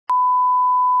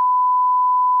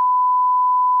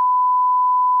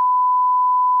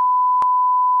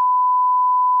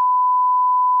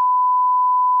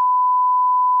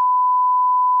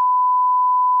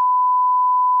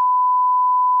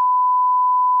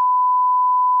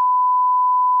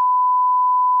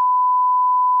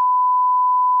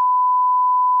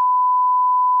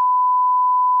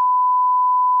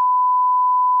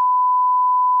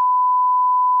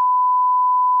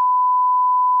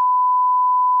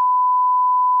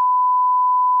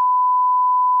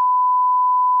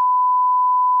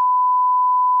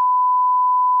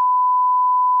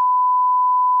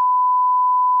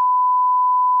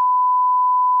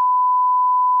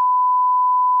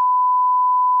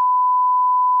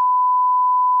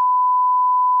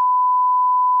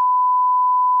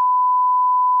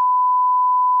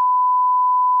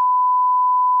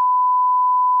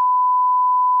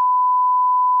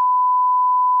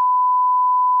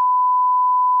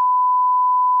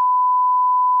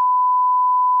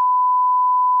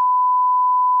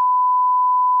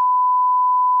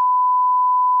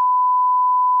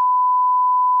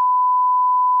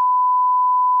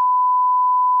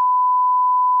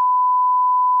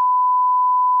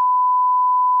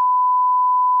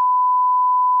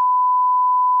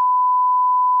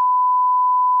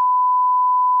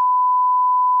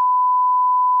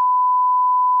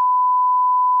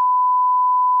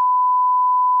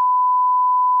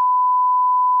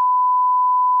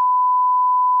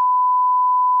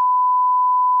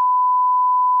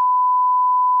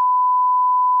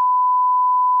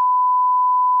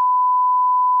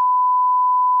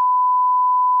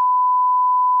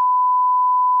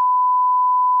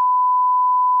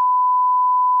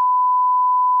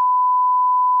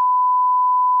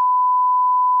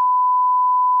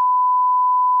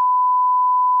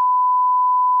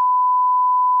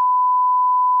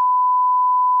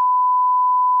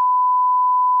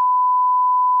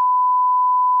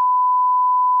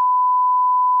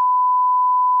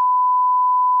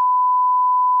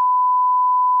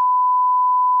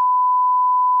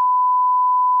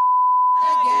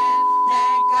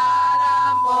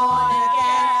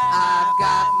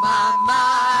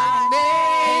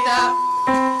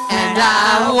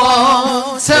I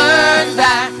won't turn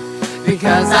back,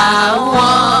 because I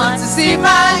want to see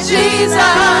my Jesus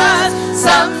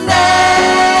someday.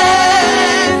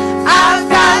 I've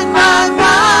got my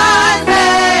mind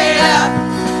made up,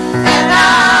 and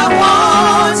I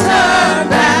won't turn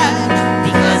back,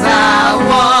 because I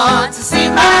want to see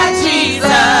my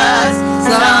Jesus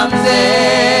someday.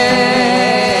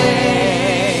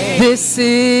 This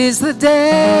is the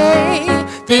day,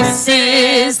 this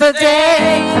is the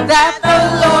day that the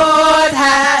Lord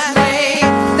has made,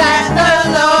 that the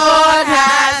Lord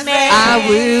has made. I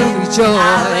will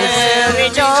rejoice,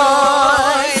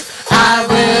 I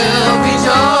will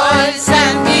rejoice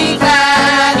and be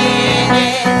glad in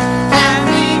it, and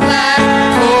be glad.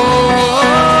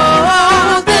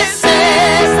 Oh, this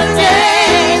is the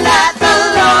day that the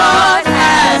Lord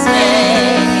has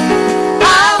made.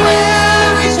 I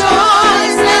will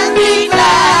rejoice and be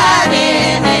glad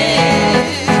in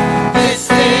it. This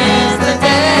is the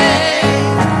day,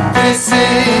 this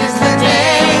is the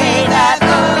day that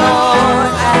the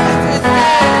Lord has made.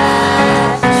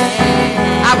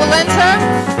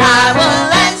 I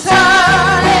will enter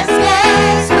His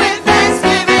gates with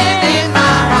thanksgiving in my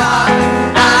heart.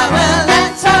 I will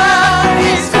enter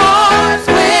His courts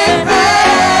with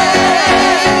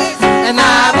praise, and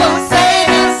I will say,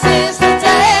 this is the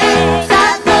day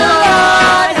that the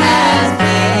Lord has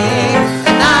made,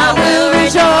 and I will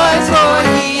rejoice, for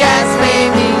He has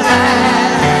made me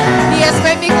glad. He has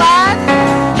made me glad.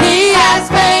 He has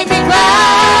made me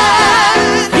glad.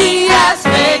 He has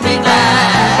made me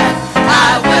glad.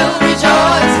 I will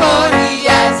rejoice, for He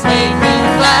has made me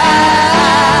glad.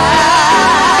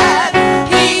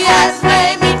 He has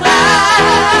made me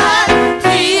glad.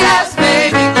 He has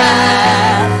made me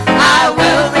glad. I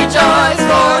will rejoice,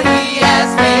 for He has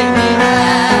made me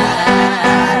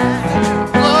glad.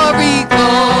 Glory,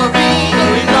 glory,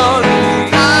 glory,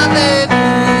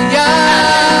 hallelujah.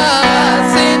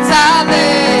 Since I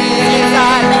laid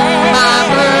my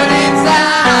burdens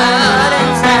down.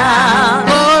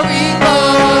 Glory,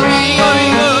 glory,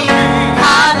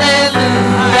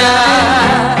 hallelujah.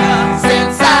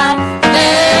 Since I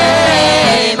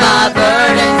laid my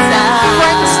burdens down.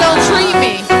 Friends don't treat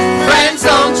me. Friends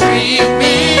don't treat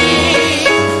me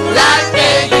like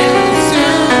they used to.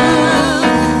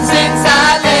 Since I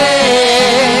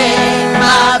laid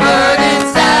my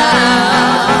burdens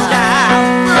down.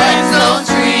 Friends don't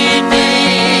treat me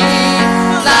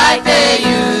like they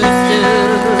used to.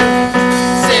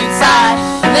 Since I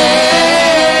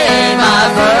laid my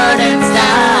burdens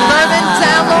down. Burdens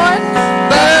down, Lord.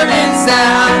 Burdens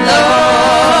down,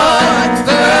 Lord.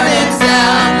 Burdens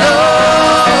down,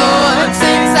 Lord.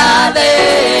 Since I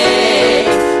laid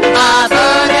my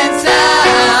burdens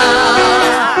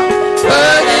down.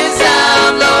 Burdens down,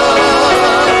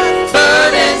 Lord.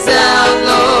 Burdens down,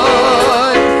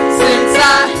 Lord. Since I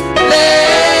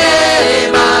laid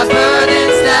my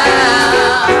burdens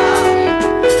down.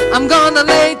 I'm gonna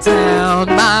lay down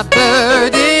my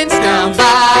burdens down by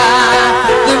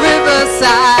the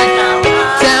riverside,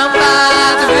 down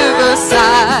by the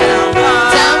riverside,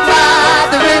 down by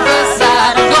the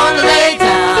riverside. I'm gonna lay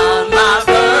down my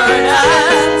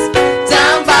burdens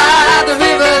down by the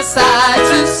riverside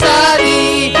to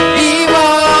study He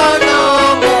won't no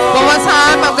more. One more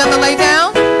time, I'm gonna lay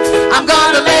down. I'm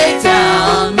gonna lay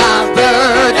down my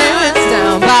burdens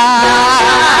down by,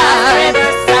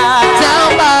 down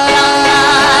by,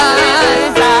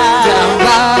 down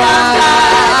by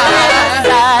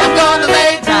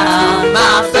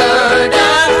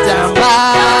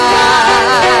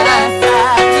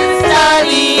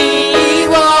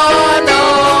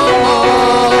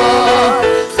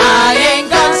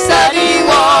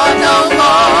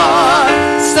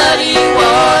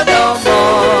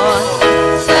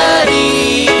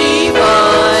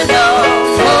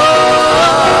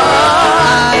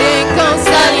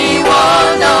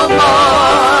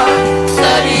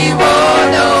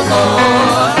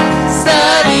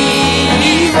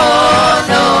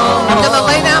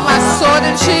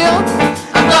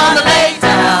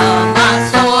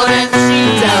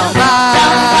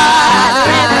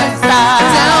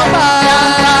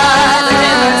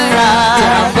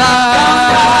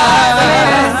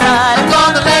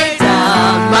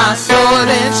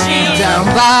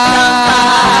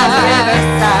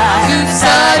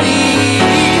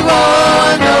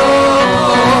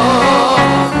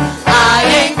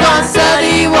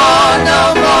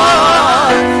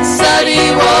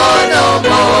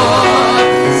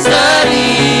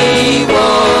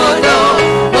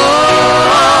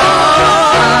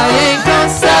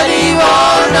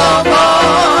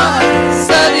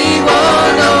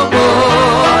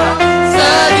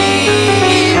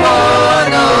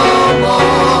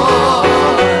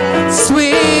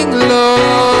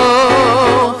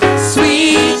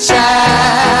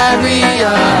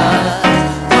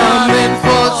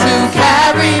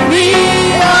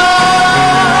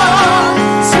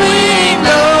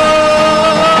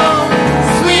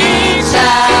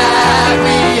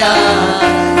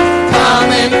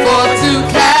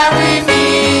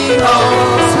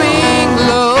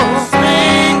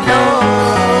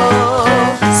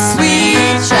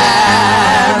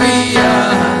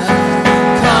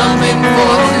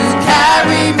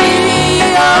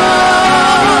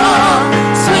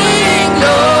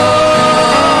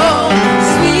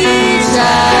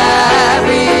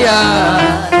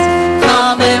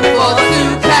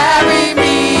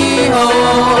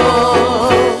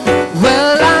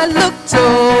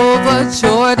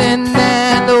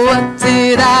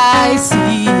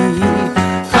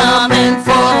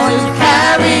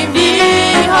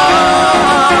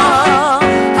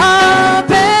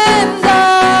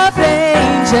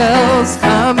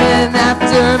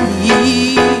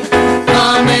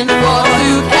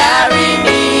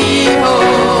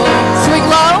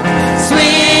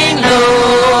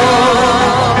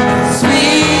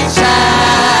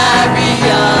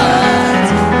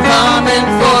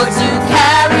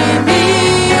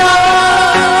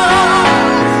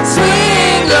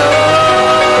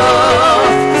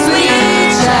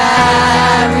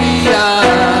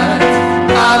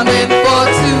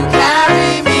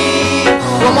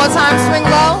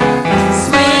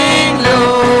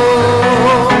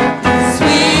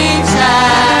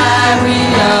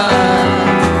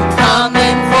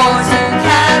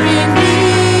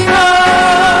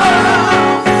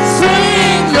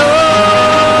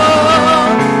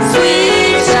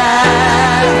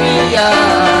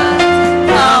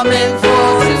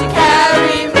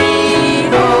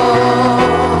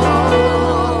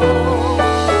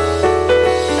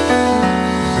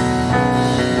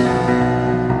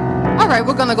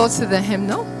go to the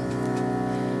hymnal,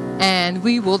 and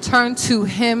we will turn to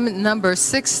hymn number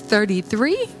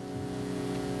 633.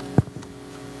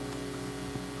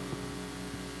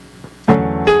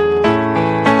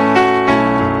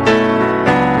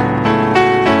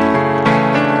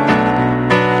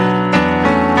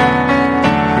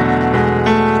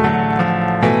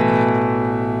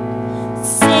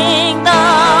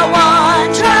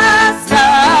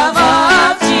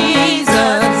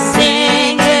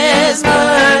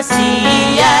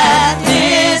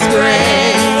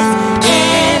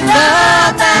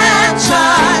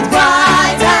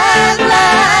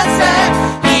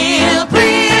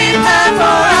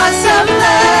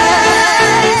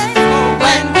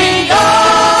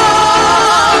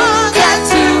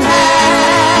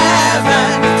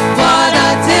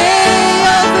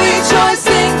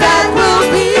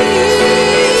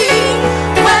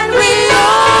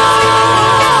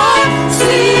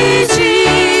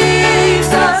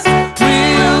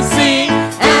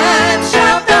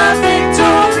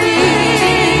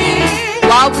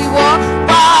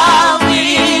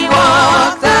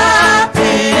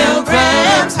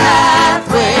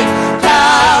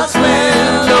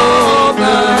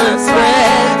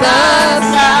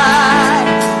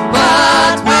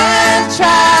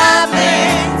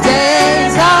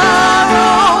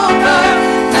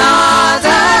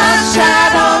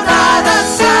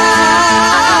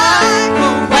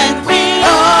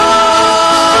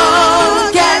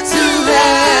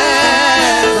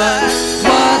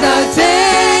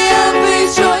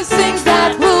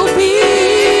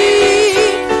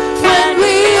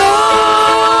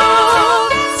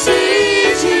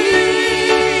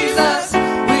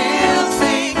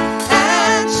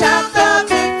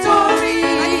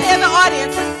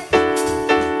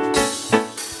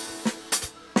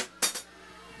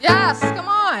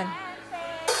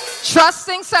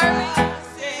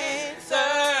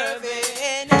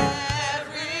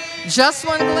 Just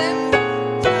one glimpse.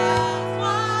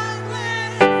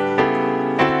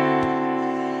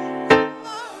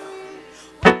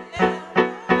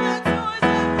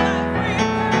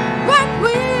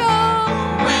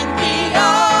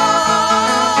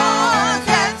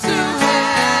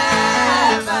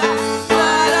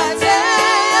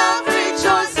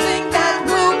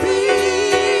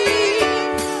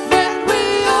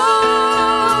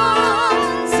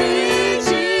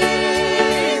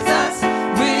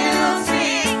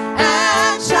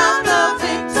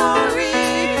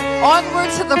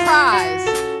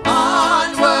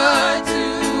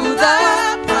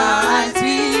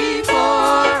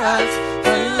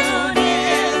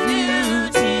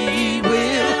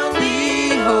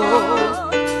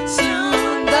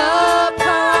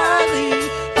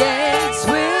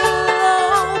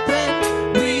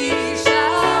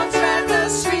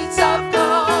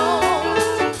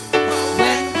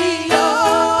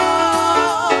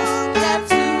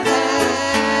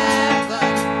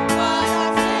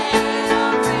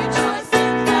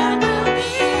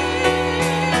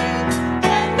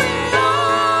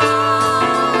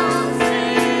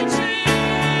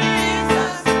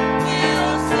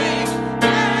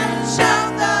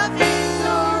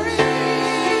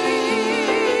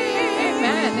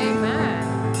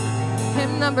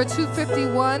 Number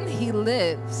 251, He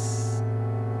Lives.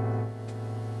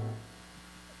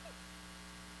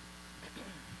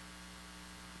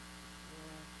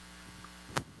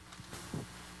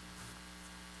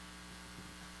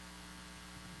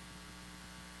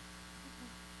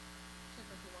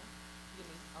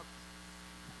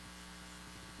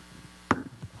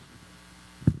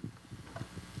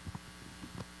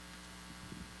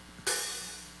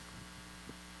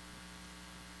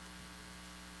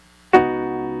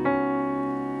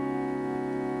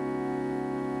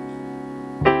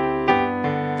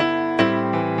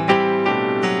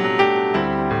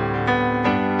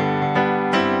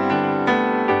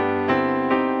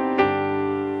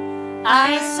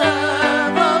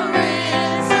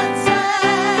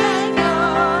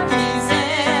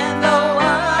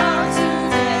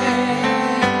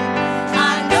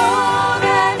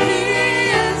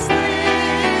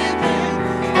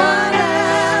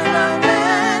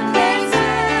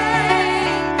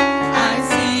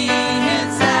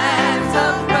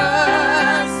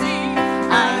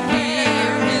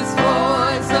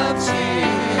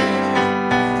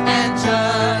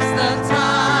 Just the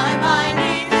time I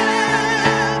need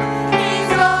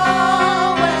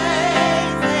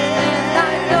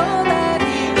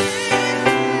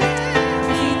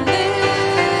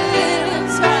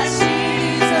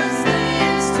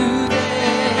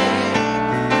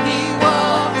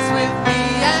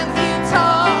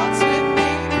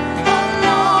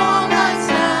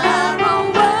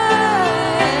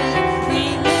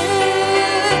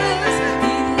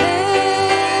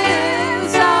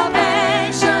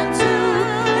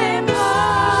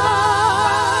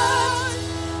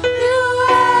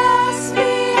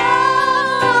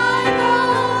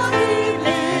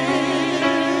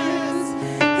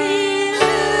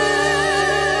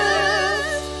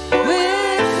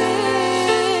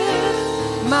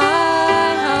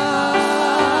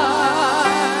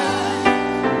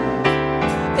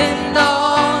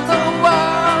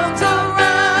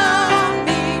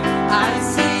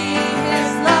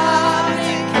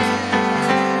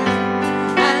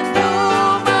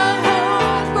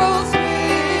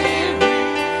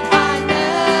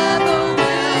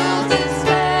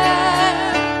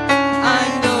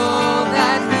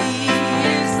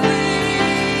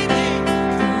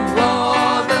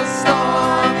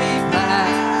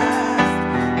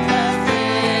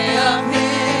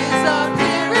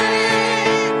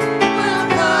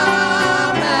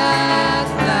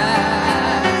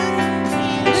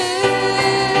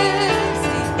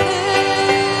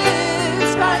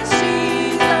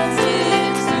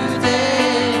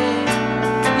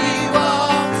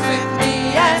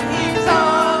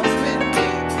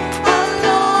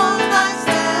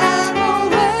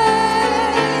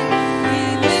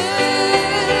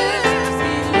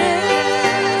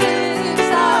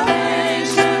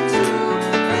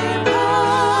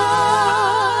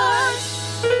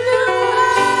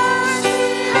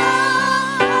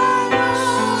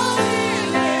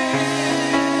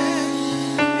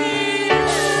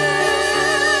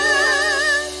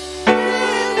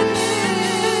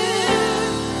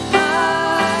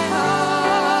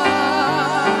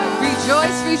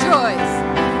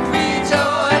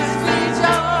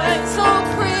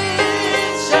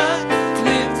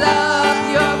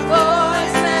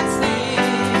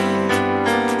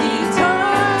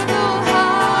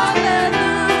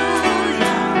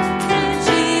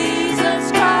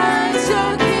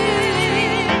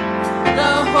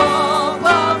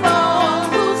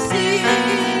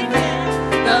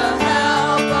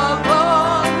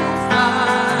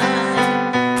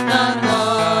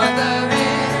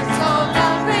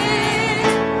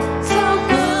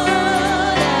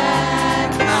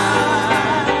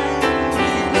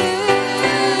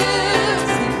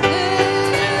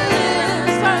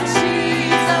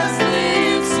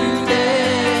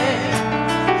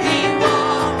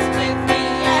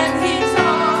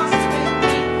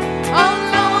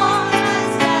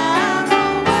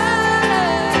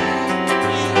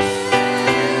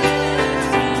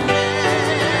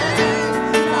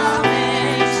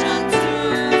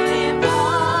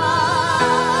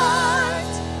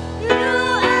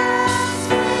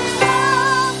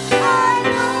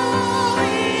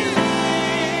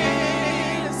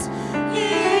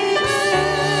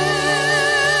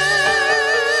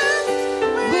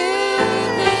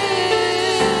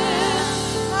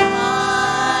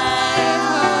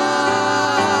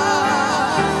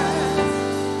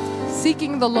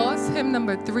the Lost, hymn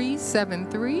number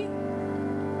 373.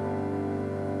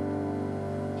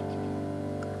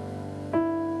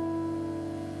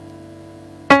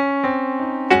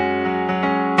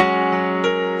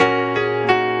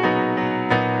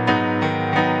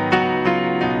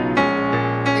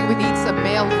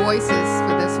 Voices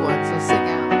for this one, so sing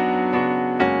out.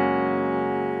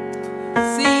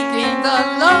 Seeking the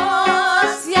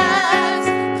lost, yes,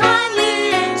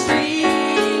 kindly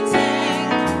entreating,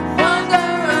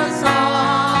 wanderers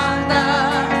on the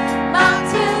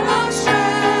mountain of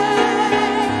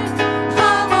shame.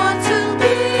 Come on to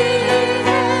be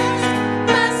His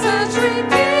message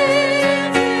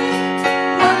repeating,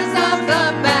 words of the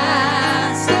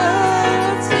Master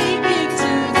speaking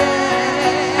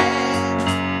today.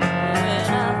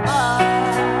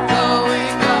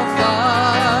 Going afar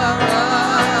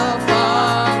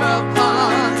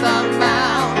upon the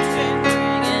mountain,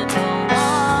 bringing the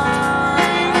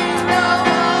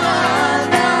one that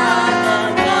back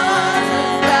again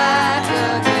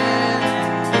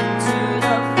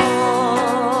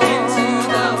into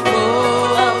the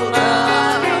fold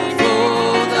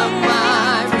of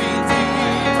my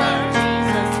Redeemer,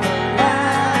 Jesus the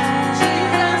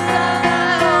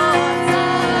Lamb, Jesus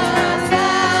the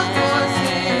Lamb for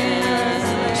sinners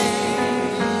slain.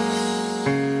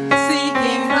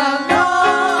 Seeking the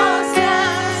lost,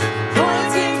 yes,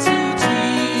 pointing to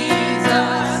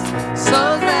Jesus,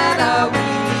 souls that are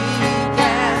weak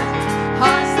and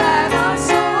hearts that are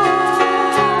sore,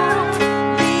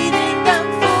 leading them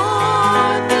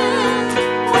forth in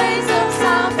ways of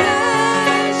salvation,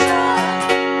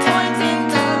 pointing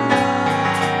them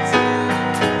to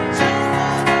Jesus.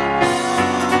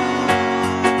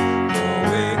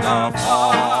 Going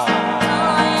afar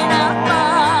upon the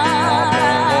mountain,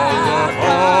 bringing the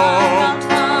wonders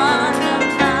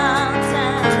back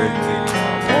again into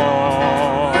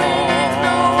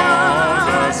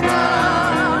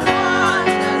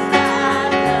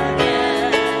the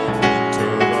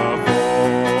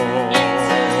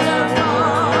fold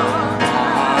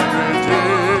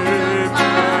of my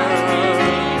Redeemer,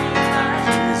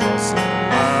 Jesus the Lamb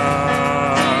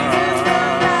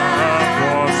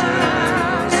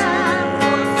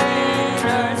for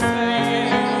sinners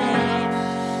slain.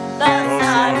 Thus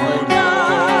I would go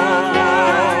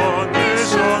on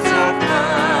missions of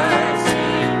mercy,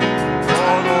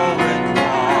 following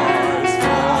Christ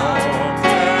from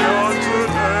day unto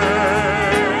day,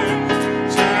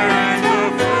 cheering the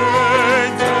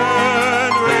faint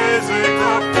and raising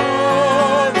the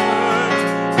fallen,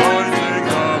 pointing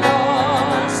the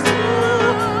lost to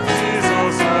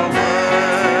Jesus the way.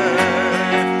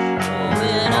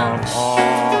 Going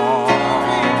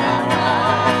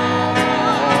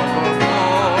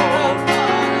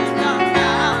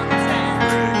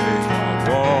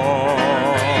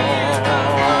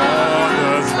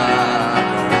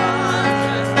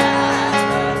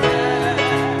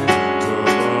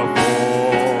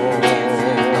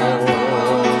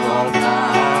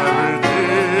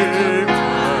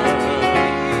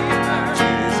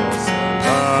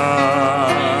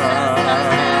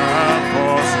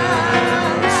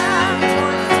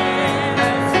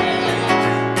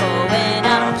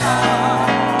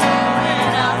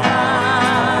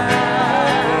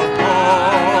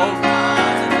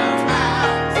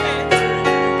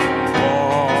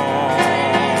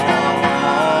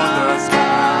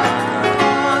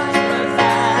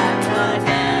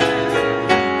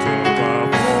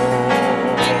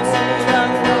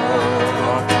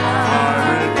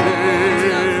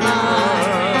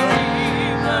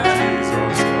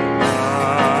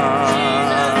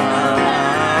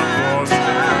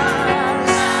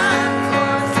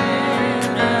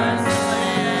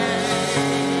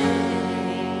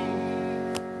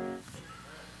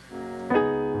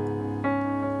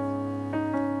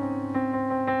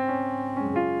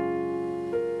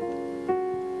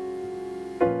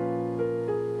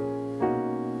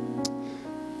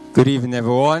Good evening,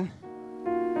 everyone.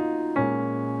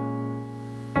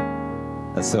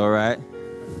 That's all right.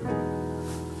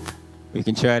 We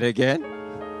can try it again.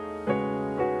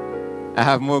 I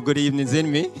have more good evenings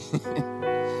in me.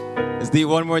 Let's do it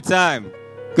one more time.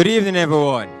 Good evening,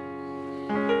 everyone.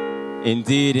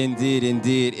 Indeed, indeed,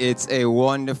 indeed. It's a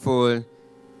wonderful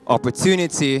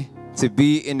opportunity to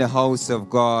be in the house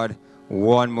of God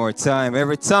one more time.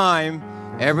 Every time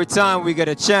we get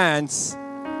a chance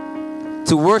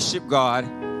to worship God,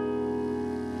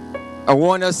 I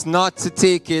want us not to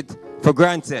take it for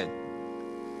granted,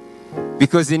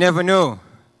 because you never know.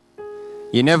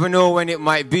 You never know when it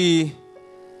might be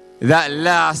that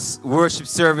last worship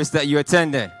service that you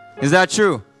attended. Is that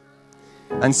true?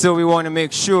 And so we want to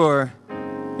make sure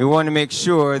We want to make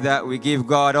sure that we give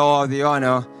God all the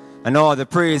honor and all the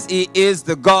praise. He is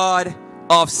the God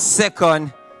of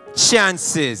second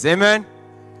chances. Amen?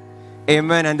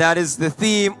 Amen. And that is the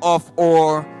theme of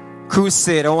our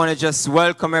crusade. I want to just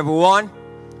welcome everyone.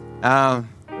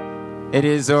 It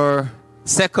is our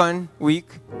second week,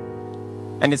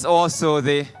 and it's also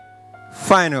the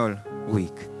final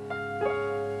week.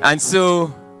 And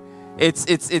so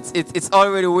it's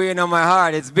already weighing on my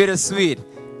heart. It's bittersweet.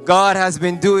 God has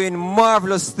been doing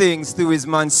marvelous things through his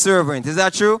man servant. Is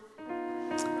that true?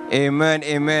 Amen,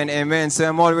 amen, amen. So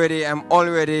I'm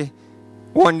already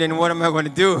wondering, what am I going to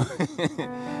do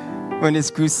when this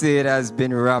crusade has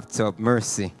been wrapped up?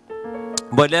 Mercy.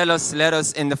 But let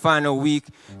us in the final week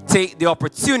take the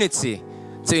opportunity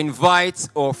to invite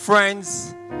our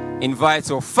friends, invite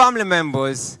our family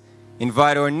members,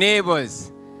 invite our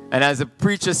neighbors, and as the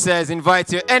preacher says,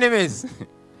 invite your enemies.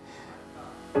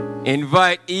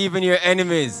 Invite even your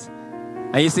enemies.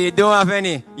 And you say you don't have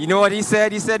any. You know what he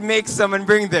said? He said make some and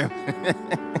bring them.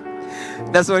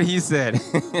 That's what he said.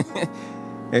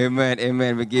 Amen,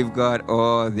 amen. We give God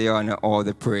all the honor, all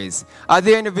the praise. Are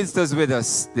there any visitors with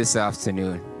us this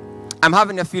afternoon? I'm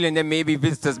having a feeling there may be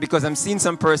visitors because I'm seeing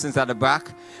some persons at the back,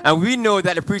 and we know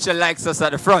that the preacher likes us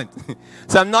at the front.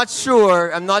 So I'm not sure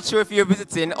if you're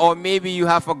visiting or maybe you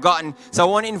have forgotten. So I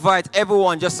want to invite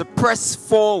everyone just to press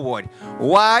forward.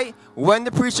 Why? When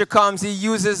the preacher comes, he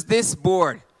uses this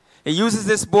board. He uses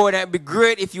this board, and it'd be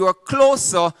great if you are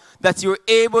closer, that you're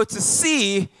able to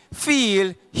see,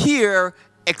 feel, hear,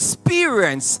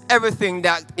 experience everything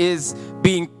that is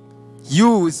being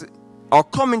used or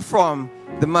coming from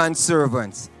the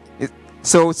manservant.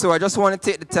 So I just want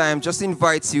to take the time, just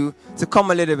invite you to come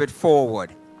a little bit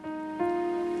forward.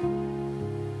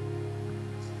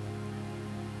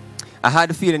 I had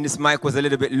a feeling this mic was a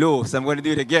little bit low, so I'm going to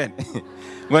do it again.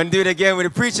 I'm going to do it again with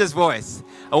the preacher's voice.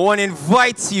 I want to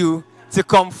invite you to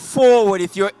come forward.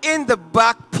 If you're in the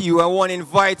back pew, I want to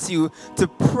invite you to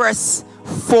press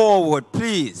forward,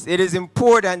 please. It is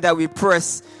important that we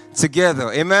press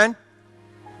together. Amen?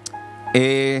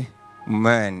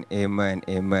 Amen, amen,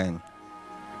 amen.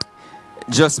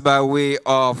 Just by way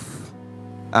of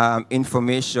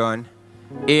information,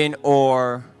 in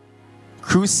our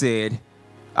crusade,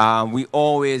 we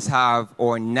always have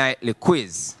our nightly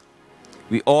quiz.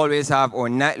 We always have our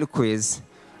nightly quiz,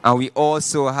 and we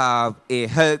also have a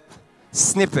health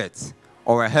snippet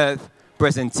or a health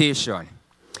presentation.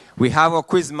 We have our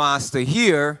quiz master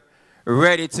here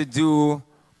ready to do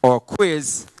our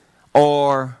quiz.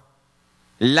 Or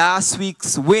last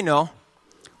week's winner,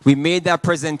 we made that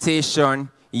presentation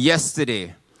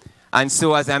yesterday. And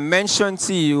so as I mentioned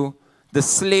to you, the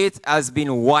slate has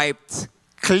been wiped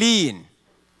clean.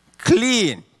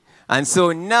 Clean. And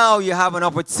so now you have an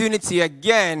opportunity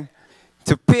again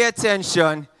to pay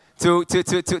attention, to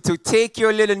take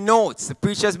your little notes. The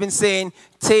preacher has been saying,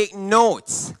 take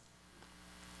notes.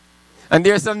 And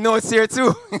there's some notes here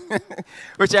too,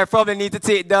 which I probably need to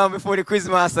take down before the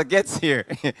quizmaster gets here,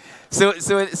 so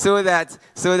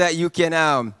that you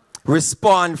can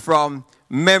respond from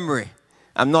memory.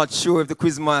 I'm not sure if the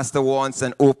quizmaster wants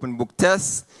an open book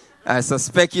test. I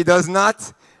suspect he does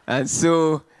not, and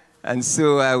so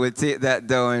I will take that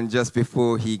down just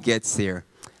before he gets here.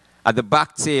 At the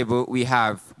back table we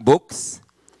have books.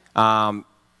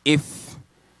 If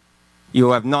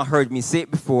you have not heard me say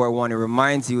it before, I want to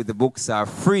remind you the books are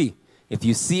free. If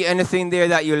you see anything there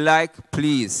that you like,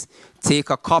 please take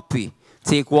a copy.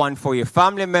 Take one for your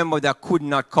family member that could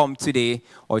not come today,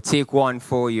 or take one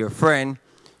for your friend,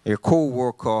 your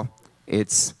co-worker.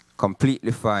 It's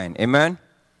completely fine. Amen?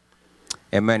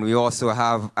 Amen. We also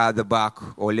have at the back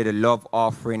our little love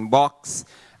offering box.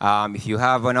 If you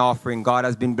have an offering, God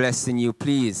has been blessing you,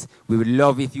 please. We would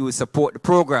love if you would support the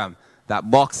program. That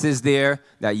box is there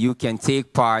that you can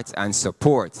take part and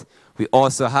support. We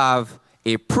also have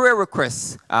a prayer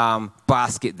request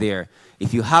basket there.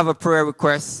 If you have a prayer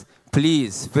request,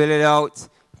 please fill it out,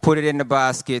 put it in the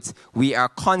basket. We are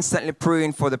constantly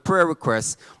praying for the prayer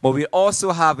requests, but we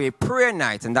also have a prayer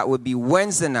night, and that would be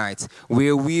Wednesday night,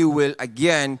 where we will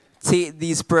again take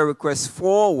these prayer requests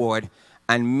forward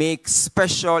and make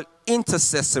special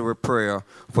intercessory prayer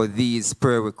for these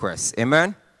prayer requests.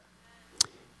 Amen?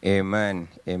 Amen.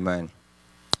 Amen.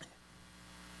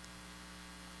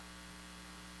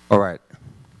 All right.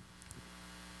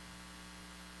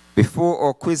 Before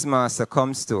our quizmaster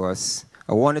comes to us,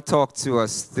 I want to talk to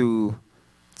us through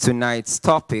tonight's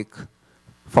topic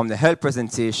from the health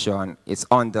presentation. It's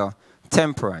under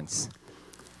temperance.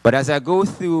 But as I go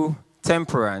through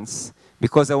temperance,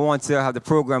 because I want to have the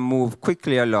program move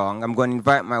quickly along, I'm going to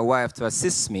invite my wife to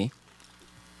assist me.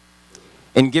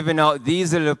 in giving out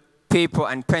these little paper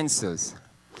and pencils.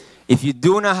 If you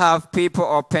do not have paper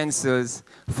or pencils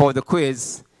for the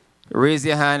quiz, raise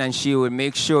your hand and she will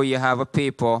make sure you have a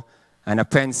paper and a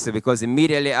pencil, because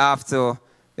immediately after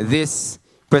this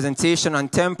presentation on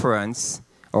temperance,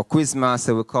 our quiz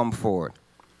master will come forward.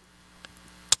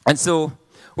 And so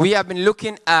we have been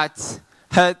looking at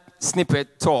health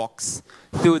snippet talks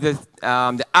through the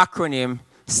acronym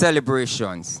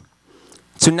celebrations.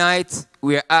 Tonight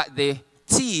we are at the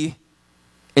T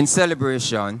in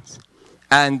celebrations,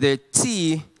 and the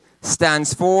T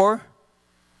stands for,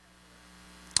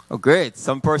 oh great,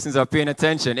 some persons are paying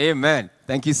attention, amen.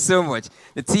 Thank you so much.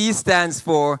 The T stands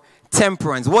for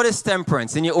temperance. What is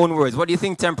temperance in your own words? What do you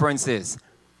think temperance is?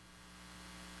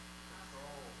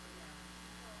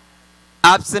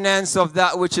 Abstinence of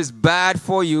that which is bad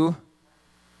for you.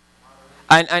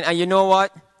 And you know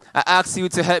what? I asked you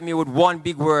to help me with one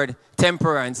big word,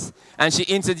 temperance, and she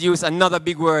introduced another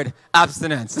big word,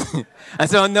 abstinence. And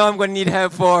so now I'm going to need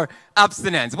help for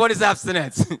abstinence. What is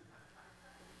abstinence?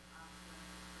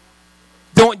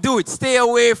 Don't do it. Stay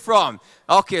away from.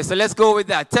 Okay, so let's go with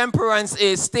that. Temperance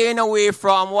is staying away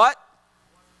from what?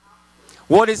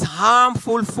 What is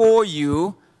harmful for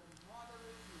you,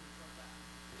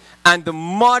 and the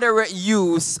moderate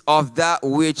use of that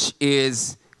which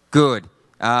is good.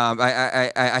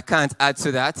 I can't add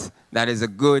to that. That is a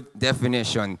good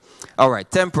definition. All right,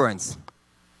 temperance.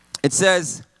 It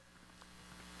says,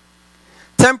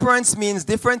 temperance means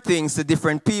different things to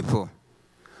different people.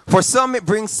 For some, it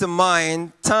brings to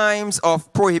mind times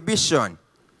of prohibition.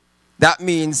 That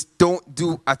means don't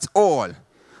do at all.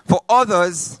 For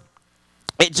others,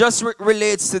 it just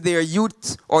relates to their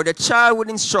youth or the childhood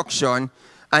instruction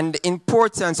and the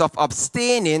importance of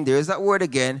abstaining, there's that word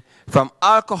again, from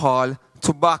alcohol,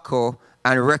 tobacco,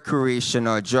 and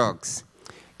recreational drugs.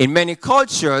 In many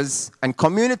cultures and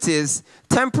communities,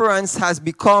 temperance has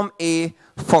become a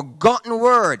forgotten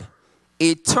word,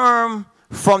 a term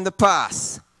from the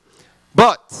past.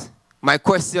 But my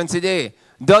question today,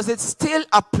 does it still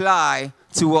apply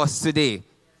to us today?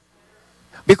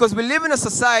 Because we live in a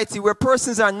society where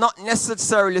persons are not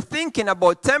necessarily thinking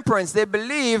about temperance. They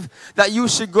believe that you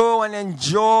should go and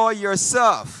enjoy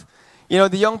yourself. You know,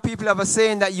 the young people have a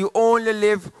saying that you only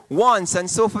live once. And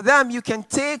so for them, you can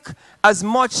take as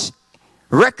much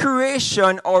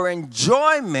recreation or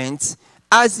enjoyment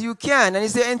as you can. And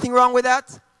is there anything wrong with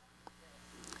that?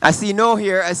 I see no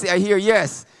here. I hear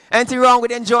yes. Anything wrong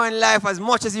with enjoying life as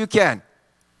much as you can?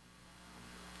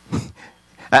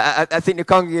 I think the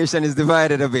congregation is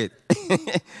divided a bit.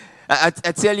 I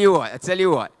tell you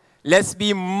what. Let's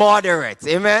be moderate.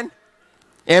 Amen?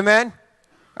 Amen?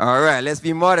 All right, let's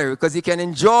be moderate, because you can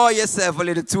enjoy yourself a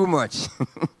little too much.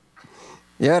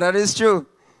 Yeah, that is true.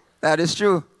 That is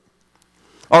true.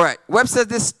 All right,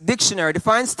 Webster's dictionary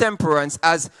defines temperance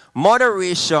as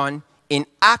moderation in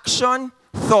action,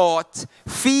 thought,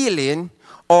 feeling,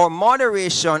 or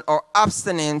moderation or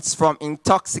abstinence from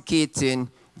intoxicating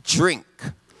drink.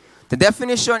 The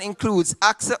definition includes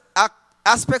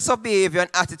aspects of behavior and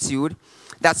attitude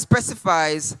that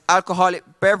specifies alcoholic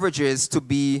beverages to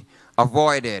be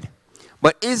avoided.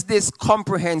 But is this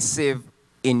comprehensive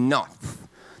enough?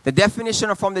 The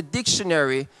definition from the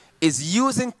dictionary is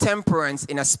using temperance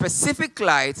in a specific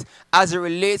light as it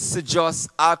relates to just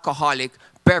alcoholic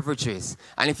beverages.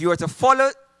 And if you were to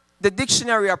follow the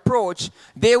dictionary approach,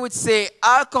 they would say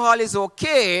alcohol is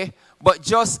okay, but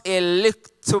just a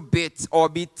little bit, or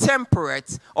be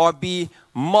temperate, or be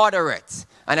moderate.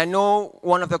 And I know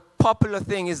one of the popular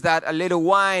things is that a little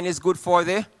wine is good for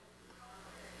the...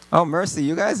 Oh, mercy,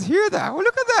 you guys hear that? Oh,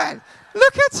 look at that.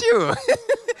 Look at you.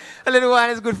 A little wine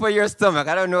is good for your stomach.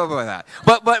 I don't know about that.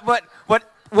 But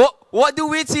what do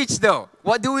we teach, though?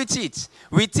 What do we teach?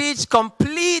 We teach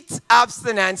complete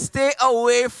abstinence. Stay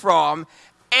away from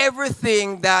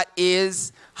everything that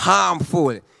is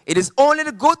harmful. It is only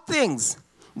the good things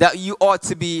that you ought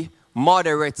to be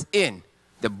moderate in.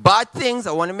 The bad things,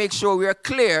 I want to make sure we are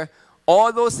clear.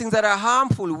 All those things that are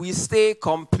harmful, we stay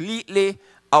completely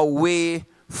away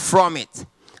from it.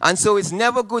 And so it's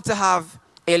never good to have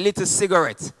a little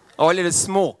cigarette or a little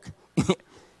smoke.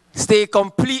 Stay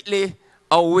completely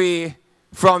away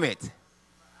from it.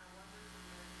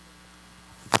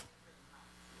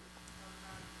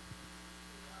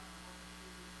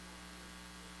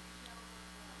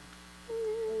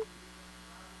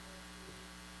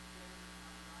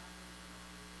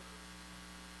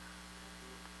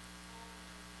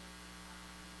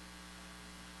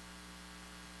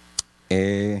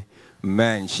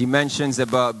 Amen. She mentions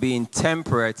about being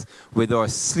temperate with our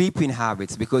sleeping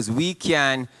habits, because we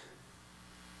can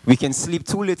sleep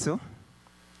too little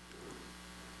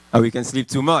and we can sleep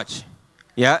too much.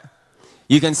 Yeah?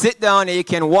 You can sit down and you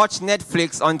can watch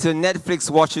Netflix until Netflix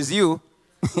watches you.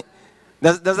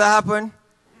 Does that happen?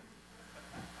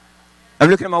 I'm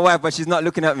looking at my wife, but she's not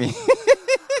looking at me.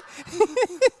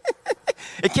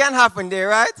 It can happen there,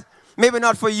 right? Maybe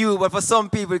not for you, but for some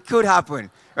people it could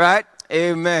happen, right?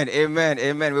 Amen, amen,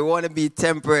 amen. We want to be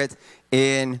temperate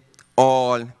in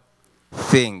all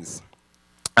things.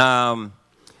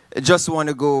 Just want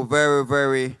to go very,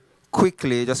 very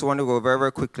quickly.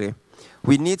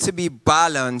 We need to be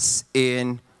balanced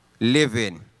in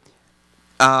living.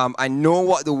 I know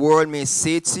what the world may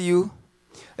say to you,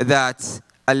 that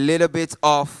a little bit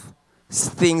of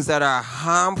things that are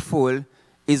harmful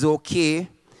is okay,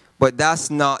 but that's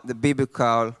not the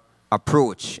biblical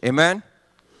approach. Amen?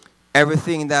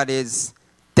 Everything that is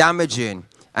damaging.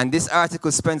 And this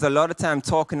article spends a lot of time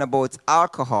talking about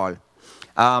alcohol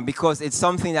because it's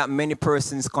something that many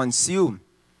persons consume.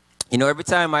 You know, every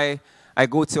time I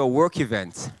go to a work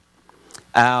event,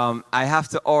 I have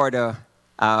to order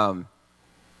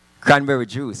cranberry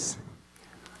juice.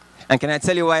 And can I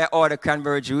tell you why I order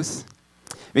cranberry juice?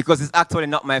 Because it's actually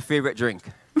not my favorite drink.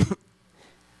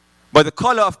 But the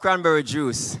color of cranberry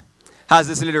juice has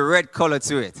this little red color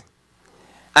to it.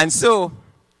 And so,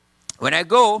 when I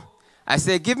go, I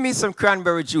say, give me some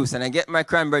cranberry juice. And I get my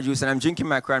cranberry juice, and I'm drinking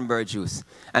my cranberry juice.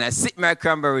 And I sip my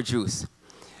cranberry juice.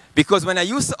 Because when I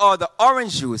used to order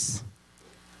orange juice,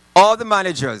 all the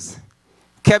managers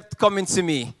kept coming to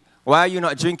me, why are you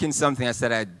not drinking something? I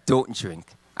said, I don't drink.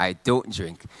 I don't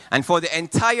drink. And for the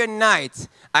entire night,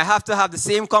 I have to have the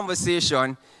same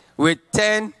conversation with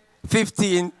 10,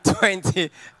 15, 20,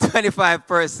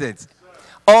 25%.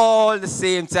 All the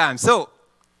same time. So,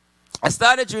 I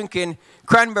started drinking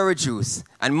cranberry juice,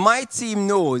 and my team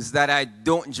knows that I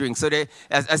don't drink. So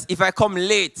as if I come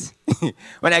late,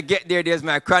 when I get there, there's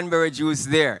my cranberry juice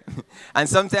there. And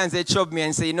sometimes they chub me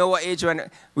and say, you know what,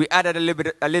 Adrian, we added a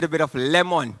little bit of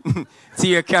lemon to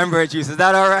your cranberry juice. Is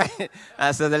that all right?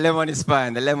 So the lemon is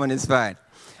fine. The lemon is fine.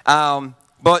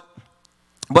 But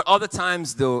other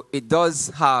times, though, it does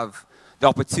have the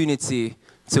opportunity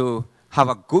to have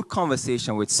a good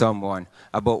conversation with someone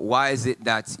about why is it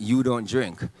that you don't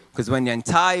drink. Because when the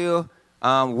entire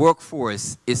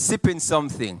workforce is sipping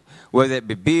something, whether it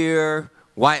be beer,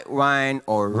 white wine,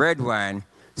 or red wine,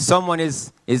 someone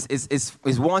is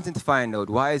wanting to find out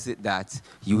why is it that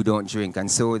you don't drink.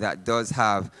 And so that does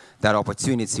have that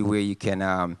opportunity where you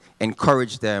can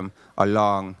encourage them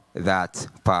along that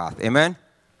path. Amen?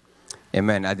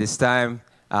 Amen. At this time,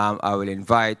 I will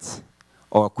invite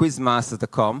our quiz master to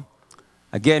come.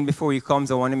 Again, before he comes,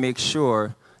 I want to make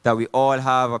sure that we all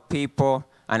have a paper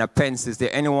and a pencil. Is there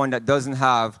anyone that doesn't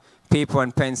have paper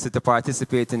and pencil to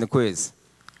participate in the quiz?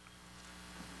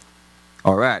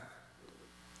 All right.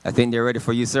 I think they're ready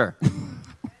for you, sir.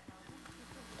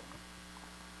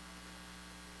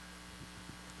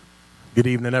 Good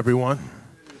evening, everyone.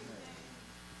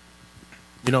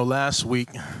 You know, last week,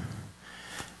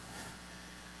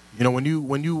 you know, when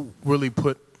you really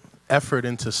put effort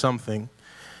into something,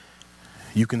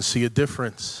 you can see a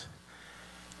difference.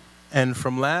 And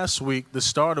from last week, the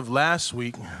start of last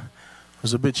week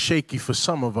was a bit shaky for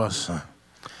some of us.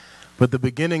 But the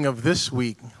beginning of this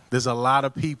week, there's a lot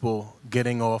of people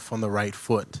getting off on the right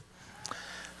foot.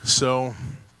 So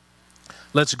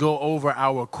let's go over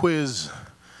our quiz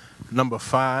number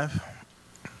 5.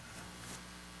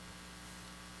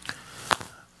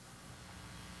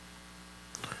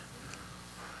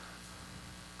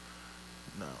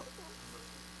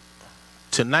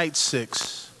 Tonight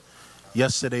 6,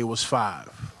 yesterday was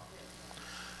 5.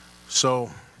 So,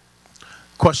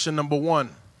 question number 1.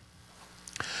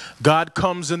 God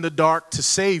comes in the dark to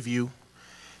save you.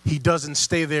 He doesn't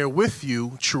stay there with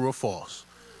you. True or false?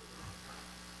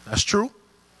 That's true?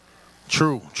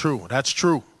 True, true. That's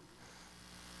true.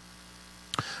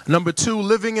 Number 2,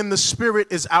 living in the Spirit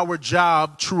is our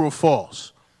job. True or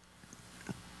false?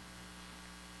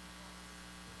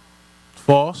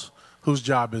 False? Whose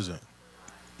job is it?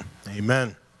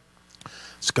 Amen.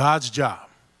 It's God's job.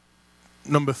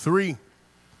 Number 3,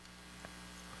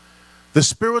 the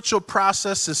spiritual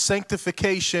process is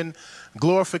sanctification,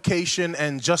 glorification,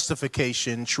 and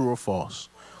justification. True or false?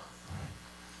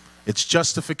 It's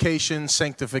justification,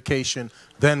 sanctification,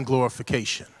 then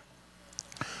glorification.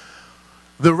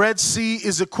 The Red Sea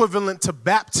is equivalent to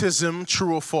baptism.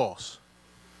 True or false?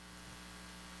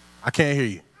 I can't hear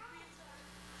you.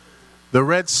 The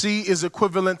Red Sea is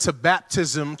equivalent to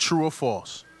baptism. True or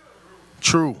false?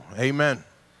 True. Amen.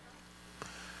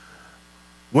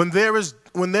 When there is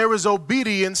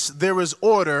obedience, there is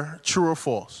order. True or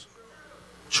false?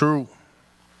 True.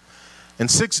 And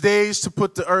 6 days to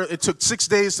put the earth, it took 6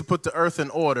 days to put the earth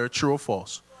in order. True or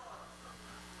false?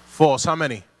 False. How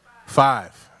many?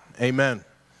 5. Amen.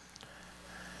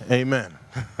 Amen.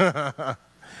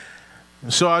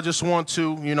 So I just want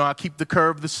to, I keep the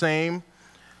curve the same.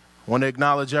 Want to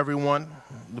acknowledge everyone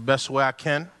the best way I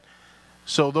can.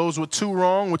 So those were 2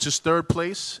 wrong, which is 3rd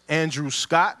place. Andrew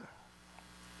Scott.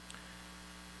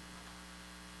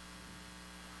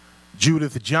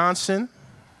 Judith Johnson.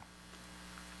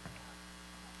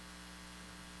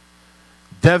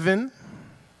 Devin.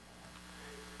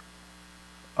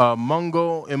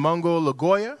 Imungo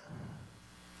Lagoya.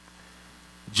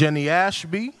 Jenny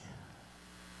Ashby.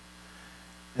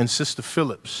 And Sister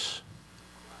Phillips.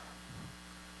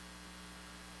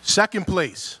 2nd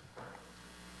place,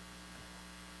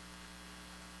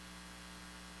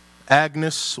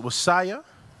 Agnes Wasaya.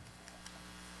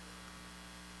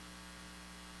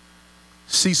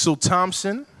 Cecil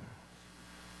Thompson.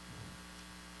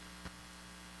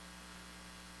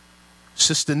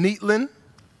 Sister Neatland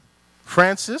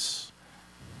Francis.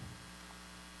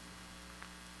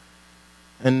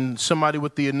 And somebody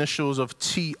with the initials of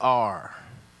TR.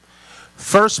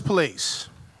 1st place,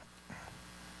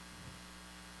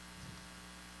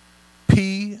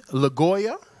 P.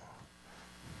 Lagoya.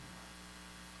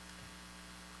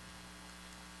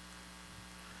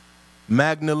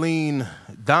 Magdalene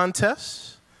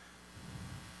Dantes.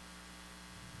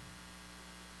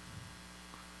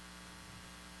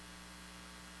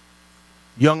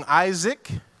 Young Isaac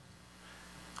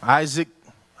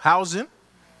Housen.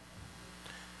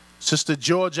 Sister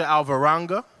Georgia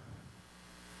Alvaranga.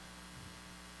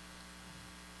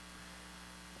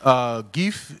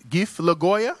 Gif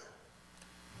Lagoya.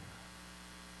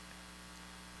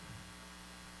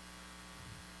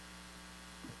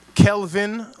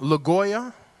 Kelvin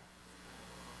Lagoya.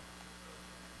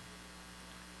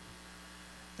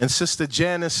 And Sister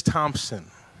Janice Thompson.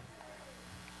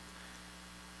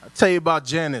 I'll tell you about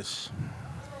Janice.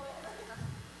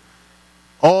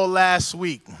 All last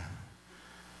week,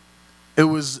 it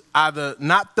was either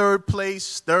not 3rd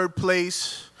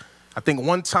place, I think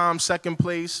one time 2nd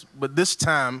place, but this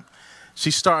time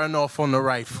she's starting off on the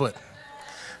right foot.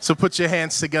 So put your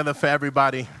hands together for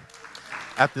everybody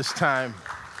at this time.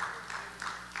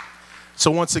 So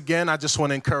once again, I just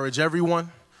want to encourage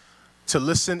everyone to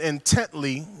listen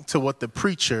intently to what the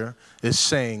preacher is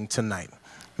saying tonight.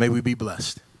 May we be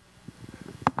blessed.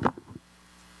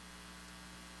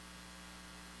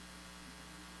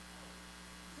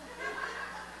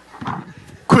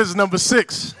 Quiz number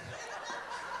 6.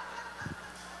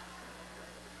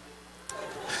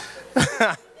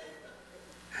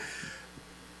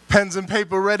 Pens and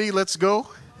paper ready? Let's go.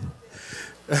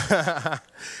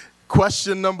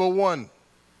 Question number 1.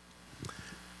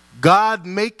 God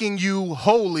making you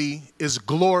holy is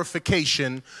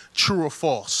glorification, true or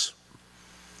false?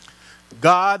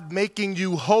 God making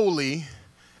you holy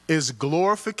is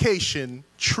glorification,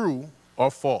 true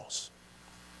or false?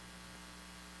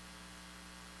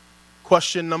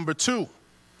 Question number 2.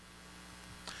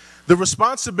 The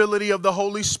responsibility of the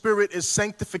Holy Spirit is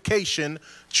sanctification,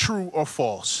 true or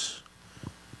false?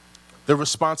 The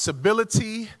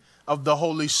responsibility of the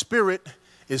Holy Spirit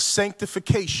is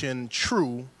sanctification,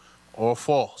 true or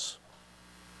false?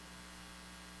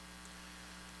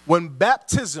 When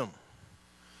baptism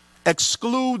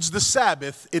excludes the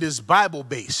Sabbath, it is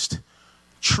Bible-based,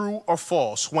 true or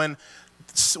false? When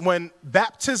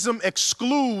baptism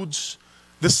excludes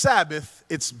the Sabbath,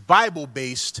 it's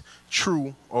Bible-based,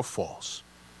 true or false?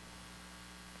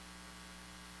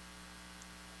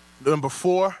 Number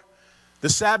 4, the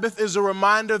Sabbath is a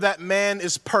reminder that man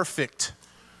is perfect,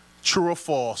 true or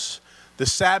false? The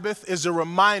Sabbath is a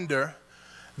reminder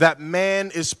that man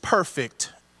is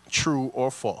perfect, true or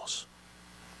false?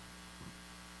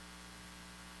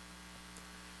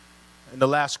 And the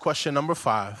last question, number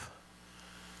 5.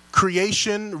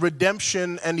 Creation,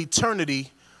 redemption, and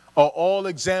eternity are all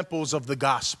examples of the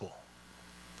gospel.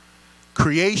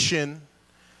 Creation,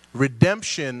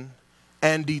 redemption,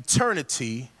 and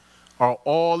eternity are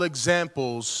all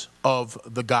examples of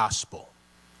the gospel.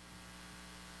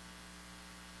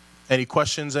 Any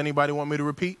questions anybody want me to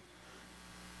repeat?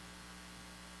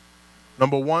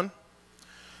 Number 1,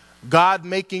 God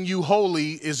making you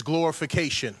holy is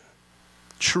glorification,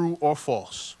 true or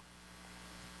false?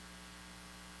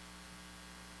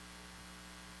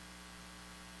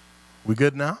 We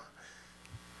good now?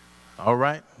 All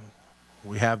right.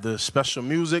 We have the special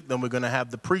music, then we're going to have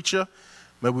the preacher.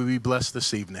 May we be blessed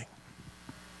this evening.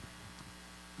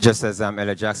 Just as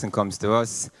Ella Jackson comes to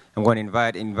us, I'm going to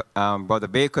invite Brother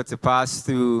Baker to pass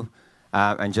through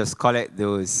and just collect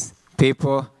those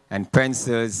paper and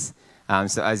pencils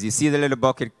So as you see the little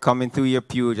bucket coming through your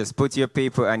pew, just put your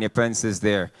paper and your pencils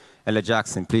there. Ella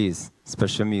Jackson, please.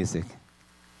 Special music.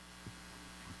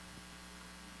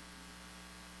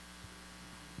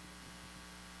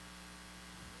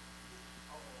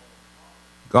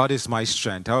 God is my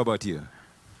strength. How about you?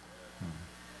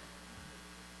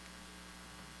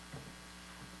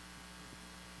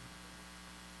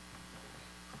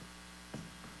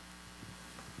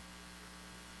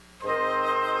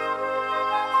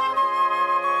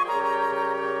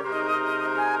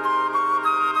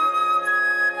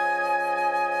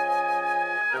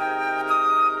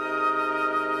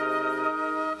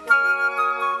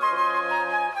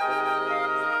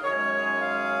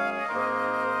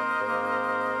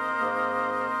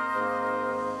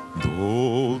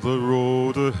 Though the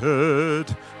road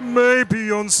ahead may be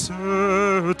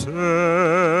uncertain,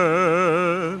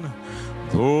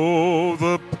 though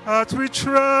the path we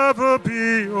travel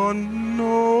be unknown,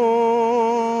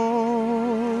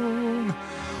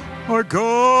 our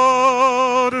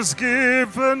God has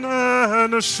given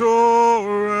an assurance.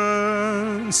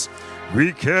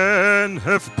 We can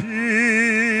have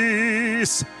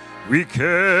peace, we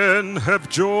can have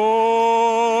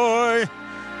joy,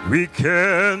 we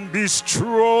can be strong.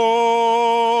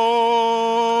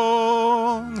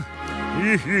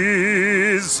 He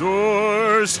is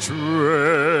our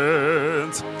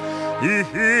strength. He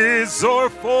is our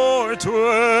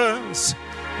fortress.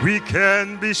 We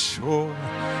can be sure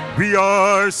we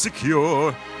are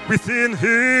secure within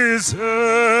His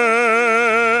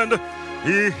hand.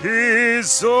 He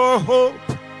is our hope,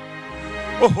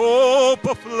 a hope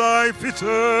of life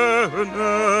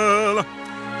eternal.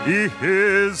 He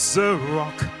is the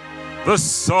rock, the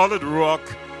solid rock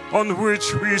on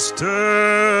which we stand.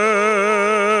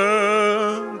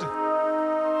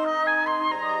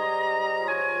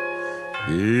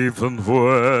 Even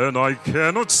when I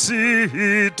cannot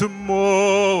see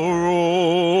tomorrow,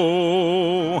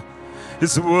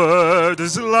 His word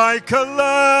is like a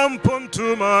lamp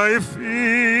unto my feet.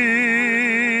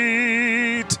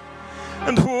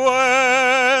 And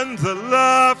when the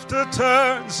laughter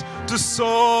turns to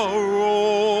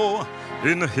sorrow,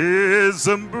 in His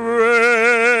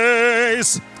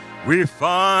embrace we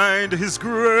find His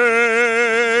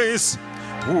grace.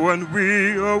 When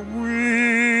we are weak,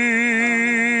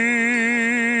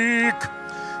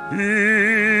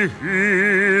 He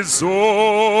is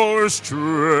our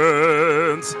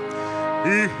strength.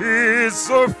 He is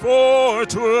our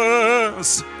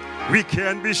fortress. We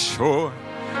can be sure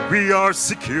we are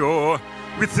secure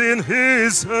within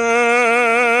His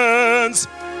hands.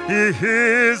 He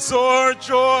is our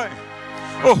joy,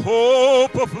 a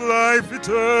hope of life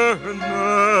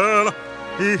eternal.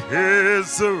 He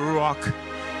is the rock,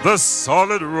 the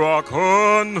solid rock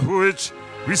on which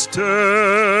we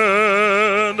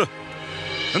stand.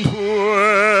 And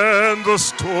when the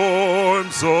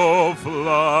storms of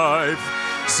life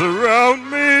surround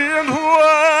me, and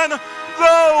when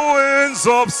the winds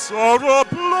of sorrow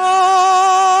blow,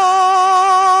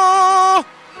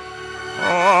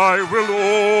 I will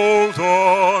hold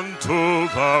on to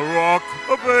the rock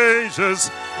of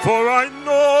ages, for I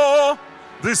know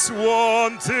this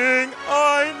one thing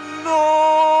I know.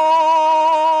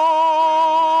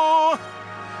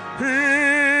 He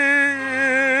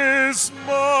is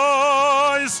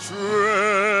my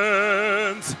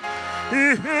strength.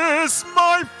 He is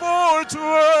my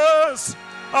fortress.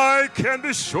 I can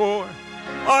be sure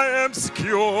I am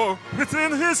secure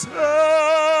within His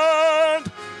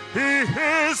hand. He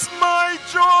is my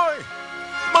joy,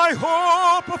 my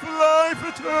hope of life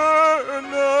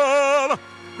eternal.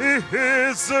 He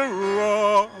is the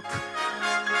rock,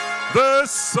 the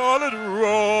solid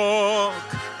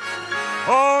rock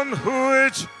on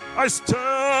which I stand.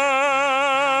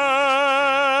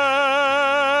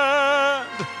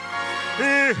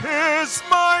 He is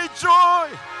my joy,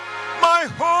 my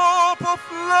hope of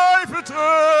life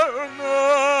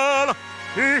eternal.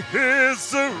 He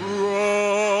is the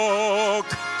rock,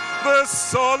 the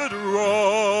solid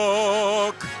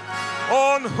rock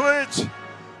on which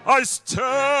I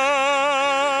stand.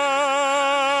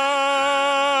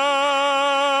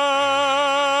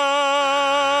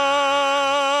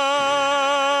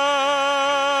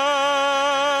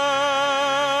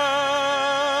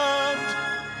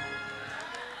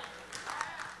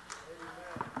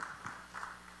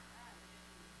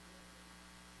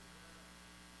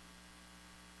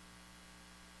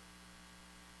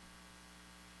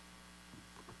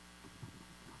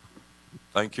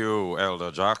 Thank you, Elder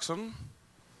Jackson.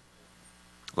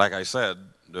 Like I said,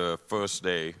 the first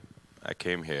day I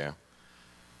came here,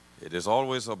 it is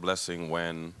always a blessing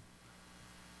when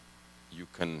you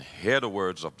can hear the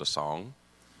words of the song.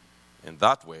 In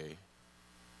that way,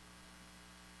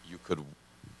 you could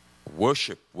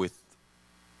worship with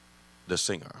the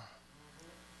singer.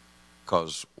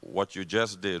 Because what you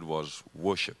just did was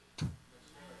worship.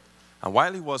 And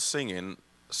while he was singing,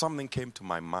 something came to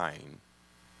my mind.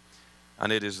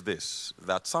 And it is this,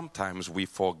 that sometimes we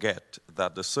forget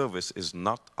that the service is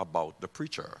not about the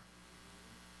preacher.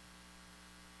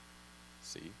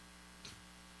 See?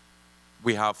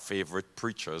 We have favorite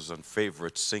preachers and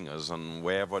favorite singers, and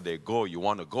wherever they go, you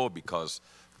want to go because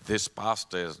this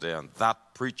pastor is there and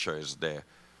that preacher is there.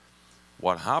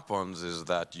 What happens is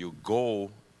that you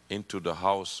go into the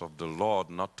house of the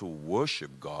Lord not to worship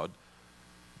God,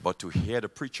 but to hear the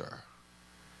preacher.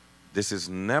 This is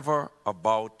never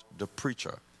about the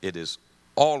preacher. It is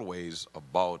always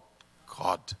about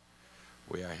God.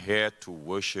 We are here to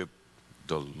worship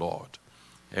the Lord.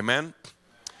 Amen?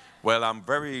 Well, I'm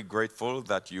very grateful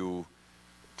that you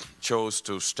chose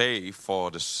to stay for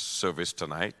the service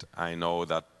tonight. I know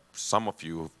that some of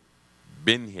you have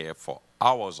been here for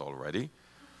hours already.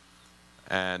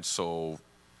 And so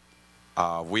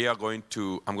I'm going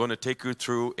to take you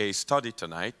through a study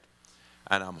tonight.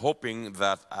 And I'm hoping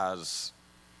that as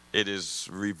it is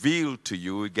revealed to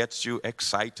you, it gets you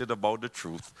excited about the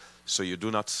truth so you do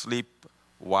not sleep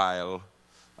while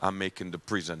I'm making the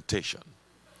presentation.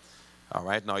 All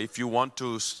right, now if you want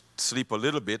to sleep a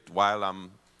little bit while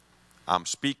I'm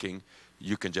speaking,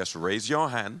 you can just raise your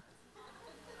hand.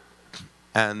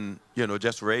 And,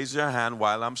 just raise your hand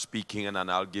while I'm speaking, and then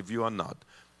I'll give you a nod.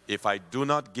 If I do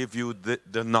not give you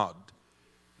the nod,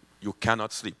 you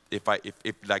cannot sleep. If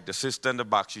like the sister in the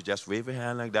back, she just wave her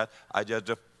hand like that, I just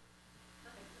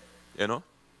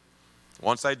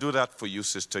Once I do that for you,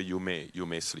 sister, you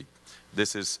may sleep.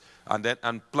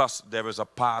 And plus there's a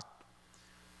part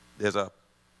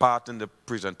in the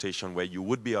presentation where you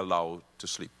would be allowed to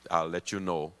sleep. I'll let you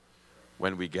know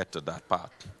when we get to that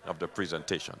part of the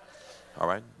presentation. All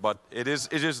right? But it is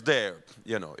there,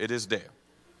 it is there.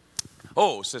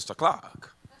 Oh, Sister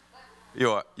Clark,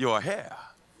 you are here.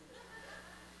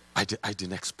 I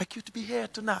didn't expect you to be here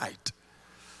tonight.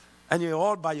 And you're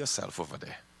all by yourself over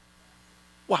there.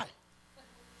 Why?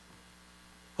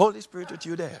 Holy Spirit with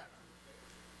you there.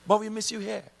 But we miss you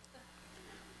here.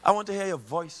 I want to hear your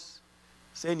voice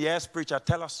saying, yes, preacher,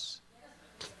 tell us.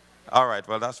 All right,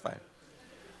 well, that's fine.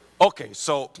 Okay,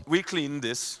 so we clean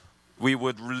this. We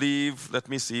would leave, let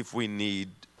me see if we need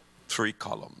 3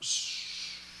 columns.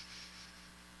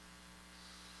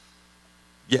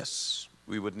 Yes,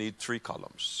 we would need 3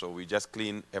 columns. So we just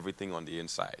clean everything on the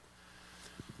inside.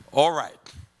 All right.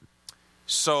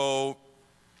 So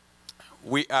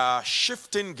we are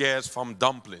shifting gears from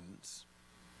dumplings.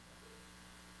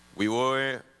 We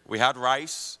had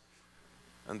rice,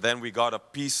 and then we got a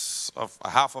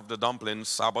half of the dumplings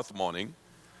Sabbath morning,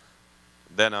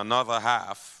 then another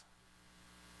half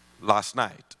last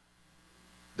night.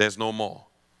 There's no more.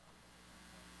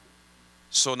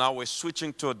 So now we're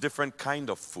switching to a different kind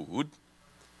of food.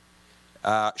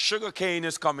 Sugar cane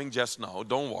is coming just now,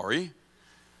 don't worry.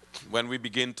 When we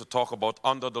begin to talk about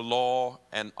under the law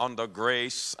and under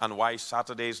grace and why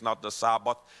Saturday is not the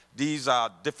Sabbath, these are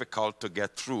difficult to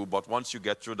get through, but once you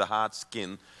get through the hard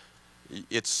skin,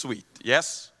 it's sweet.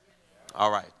 Yes?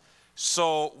 All right.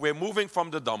 So we're moving from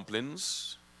the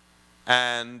dumplings,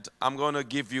 and I'm going to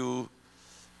give you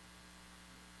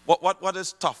what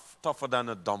is tougher than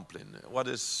a dumpling? What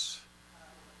is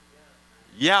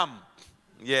yam?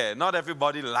 Yeah, not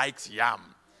everybody likes yam.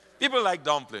 People like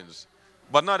dumplings,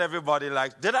 but not everybody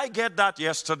likes. Did I get that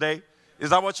yesterday?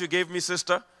 Is that what you gave me,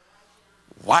 sister?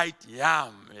 White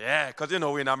yam. Yeah, because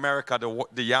in America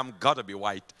the yam gotta be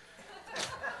white.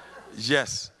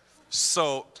 Yes.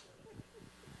 So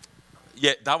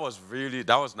yeah, that was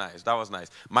nice. That was nice.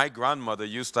 My grandmother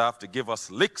used to have to give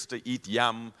us licks to eat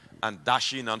yam and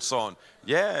dashing and so on.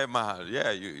 Yeah, man.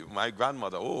 Yeah, my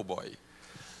grandmother, oh boy.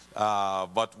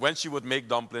 But when she would make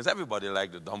dumplings, everybody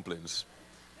liked the dumplings.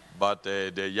 But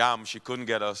the yam, she couldn't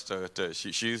get us to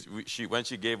when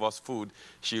she gave us food,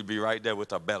 she'd be right there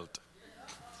with a belt.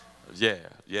 Yeah.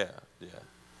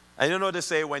 And they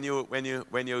say when you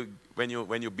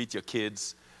beat your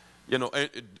kids,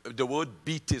 the word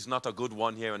beat is not a good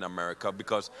one here in America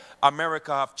because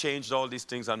America have changed all these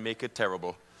things and make it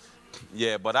terrible.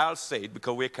 Yeah, but I'll say it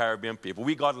because we're Caribbean people.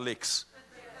 We got licks.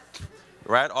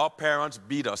 Right? Our parents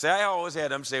beat us. I always hear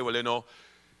them say, well,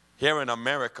 here in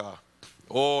America,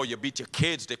 oh, you beat your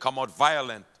kids, they come out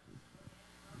violent.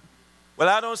 Well,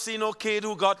 I don't see no kid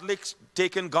who got licks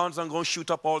taking guns and going to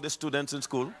shoot up all the students in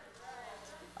school.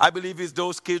 I believe it's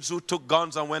those kids who took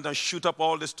guns and went and shoot up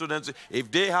all the students. If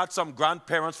they had some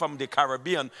grandparents from the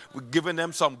Caribbean, we're giving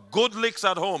them some good licks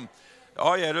at home.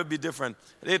 Oh yeah, it'll be different.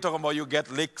 They talking about you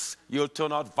get licks, you'll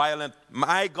turn out violent.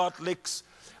 I got licks.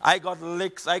 I got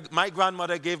licks. My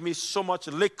grandmother gave me so much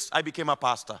licks, I became a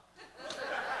pastor.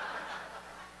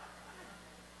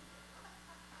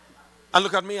 And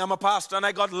look at me, I'm a pastor, and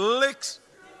I got licks.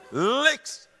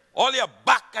 Licks. All your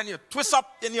back, and you twist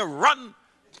up, and you run.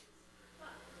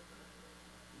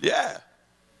 Yeah.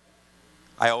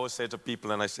 I always say to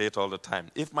people, and I say it all the time,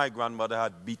 if my grandmother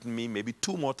had beaten me maybe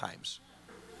 2 more times,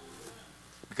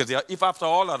 because if after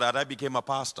all of that I became a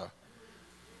pastor,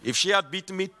 if she had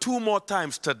beaten me 2 more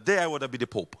times, today I would have been the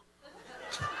Pope.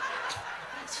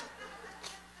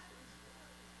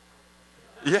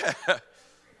 Yeah.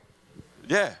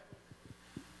 Yeah.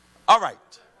 All right.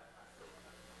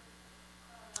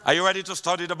 Are you ready to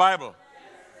study the Bible?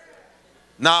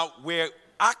 Now, we're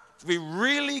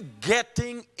really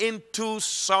getting into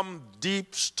some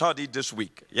deep study this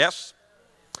week. Yes?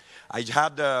 I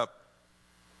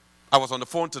was on the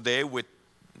phone today with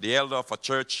the elder of a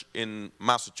church in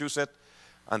Massachusetts,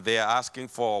 and they are asking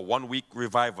for a 1-week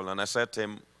revival. And I said to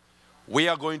him, we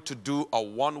are going to do a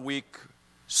 1-week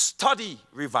study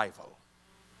revival.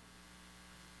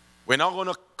 We're not going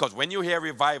to, because when you hear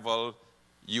revival,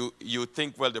 you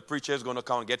think, well, the preacher is going to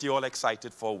come and get you all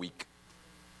excited for a week.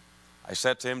 I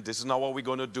said to him, this is not what we're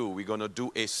going to do. We're going to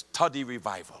do a study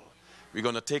revival. We're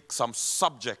going to take some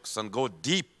subjects and go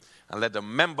deep and let the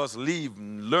members leave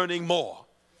learning more.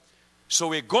 So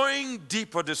we're going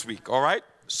deeper this week, all right?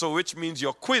 So which means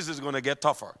your quiz is going to get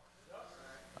tougher.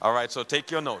 All right, so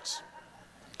take your notes.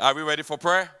 Are we ready for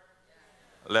prayer?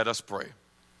 Let us pray.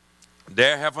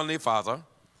 Dear Heavenly Father,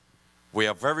 we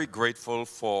are very grateful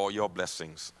for your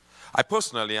blessings. I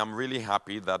personally am really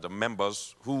happy that the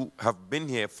members who have been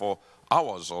here for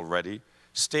hours already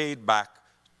stayed back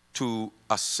to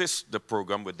assist the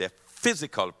program with their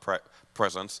physical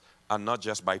presence and not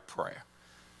just by prayer.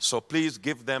 So please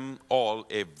give them all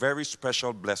a very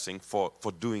special blessing for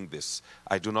doing this.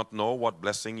 I do not know what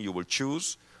blessing you will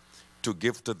choose to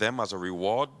give to them as a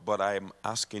reward, but I am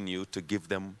asking you to give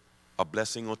them a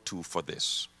blessing or two for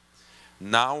this.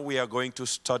 Now we are going to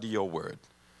study your word.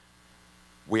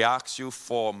 We ask you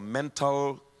for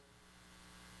mental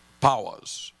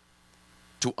powers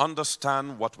to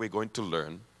understand what we're going to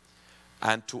learn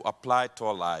and to apply it to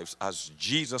our lives as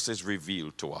Jesus is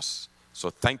revealed to us.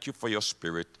 So thank you for your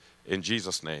spirit. In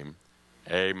Jesus' name,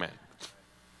 amen.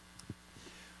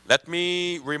 Let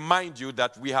me remind you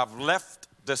that we have left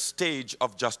the stage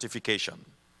of justification.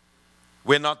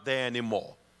 We're not there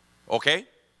anymore. Okay?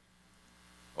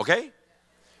 Okay?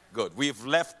 Good.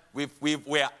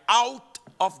 We're out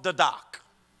of the dark.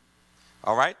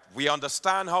 All right? We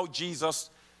understand how Jesus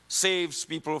saves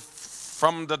people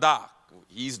from the dark.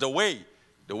 He's the way.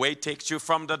 The way takes you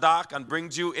from the dark and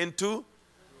brings you into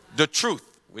the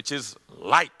truth, which is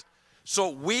light. So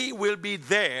we will be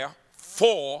there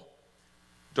for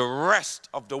the rest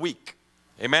of the week.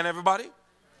 Amen, everybody?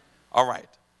 All right.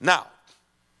 Now,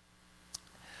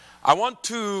 I want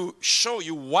to show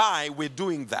you why we're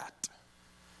doing that.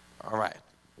 All right.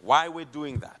 Why we're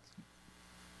doing that.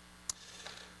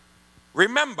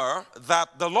 Remember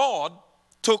that the Lord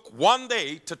took 1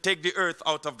 day to take the earth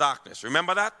out of darkness.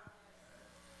 Remember that?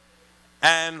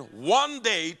 And 1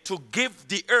 day to give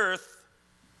the earth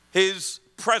his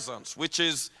presence, which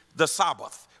is the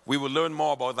Sabbath. We will learn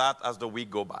more about that as the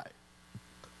week go by.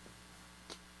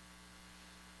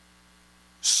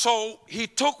 So he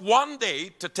took 1 day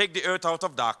to take the earth out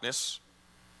of darkness.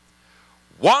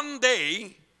 1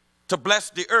 day to bless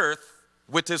the earth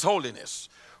with his holiness.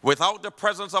 Without the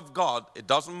presence of God, it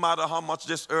doesn't matter how much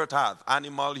this earth has,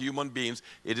 animal, human beings,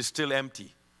 it is still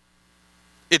empty.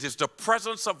 It is the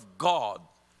presence of God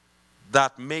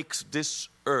that makes this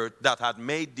earth, that had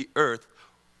made the earth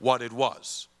what it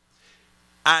was.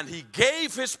 And he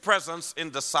gave his presence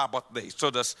in the Sabbath day. So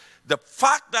the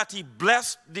fact that he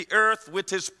blessed the earth with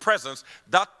his presence,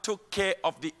 that took care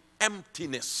of the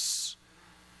emptiness.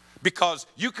 Because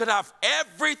you could have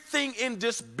everything in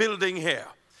this building here.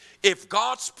 If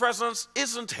God's presence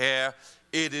isn't here,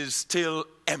 it is still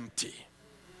empty.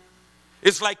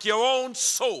 It's like your own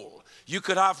soul. You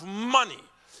could have money.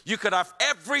 You could have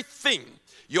everything.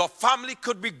 Your family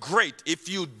could be great. If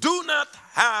you do not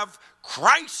have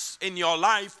Christ in your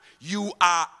life, you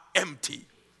are empty.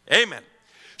 Amen.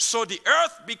 So the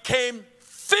earth became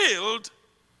filled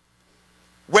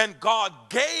when God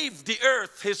gave the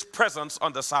earth his presence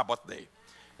on the Sabbath day.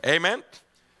 Amen.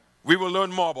 We will learn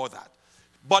more about that.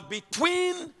 But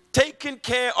between taking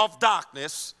care of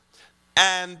darkness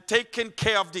and taking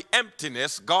care of the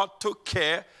emptiness, God took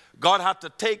care. God had to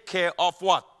take care of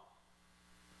what?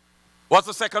 What's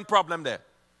the second problem there?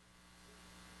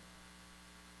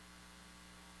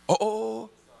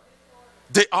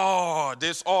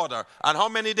 Disorder. And how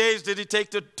many days did it take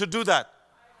to do that?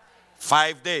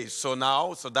 5 days. So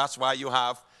that's why you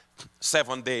have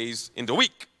 7 days in the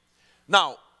week.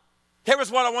 Now, here is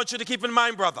what I want you to keep in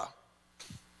mind, brother.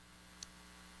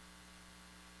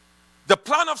 The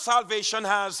plan of salvation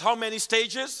has how many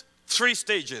stages? 3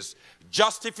 stages.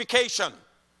 Justification,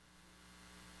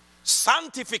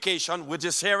 sanctification, which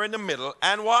is here in the middle,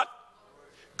 and what?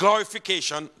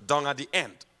 Glorification down at the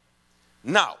end.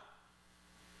 Now,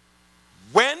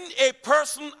 when a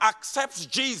person accepts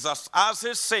Jesus as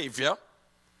his Savior,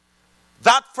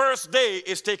 that first day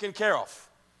is taken care of.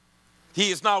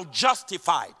 He is now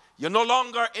justified. You're no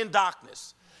longer in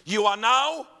darkness. You are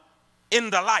now in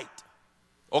the light.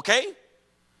 Okay?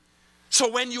 So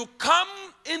when you come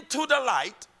into the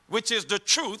light, which is the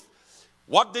truth,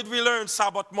 what did we learn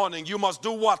Sabbath morning? You must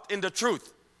do what in the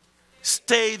truth?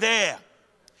 Stay there.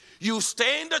 You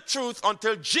stay in the truth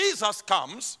until Jesus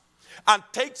comes and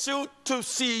takes you to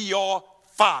see your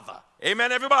Father.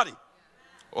 Amen, everybody?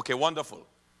 Okay, wonderful.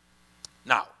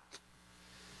 Now,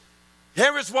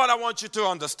 here is what I want you to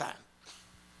understand.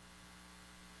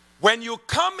 When you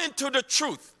come into the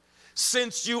truth,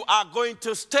 since you are going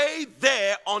to stay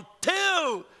there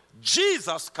until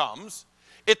Jesus comes,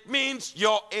 it means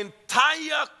your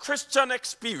entire Christian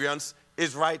experience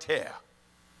is right here.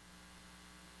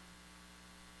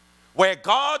 Where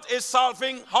God is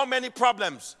solving how many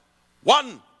problems?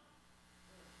 1.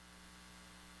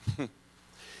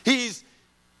 He's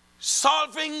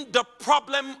solving the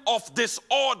problem of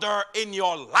disorder in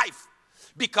your life,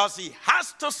 because he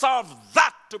has to solve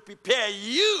that to prepare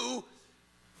you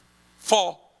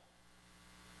for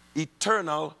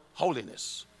eternal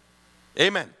holiness.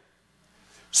 Amen.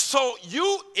 So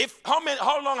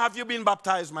how long have you been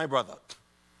baptized, my brother?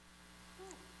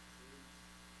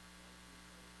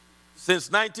 Since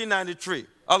 1993.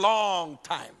 A long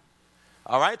time.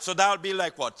 All right, so that would be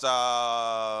like what,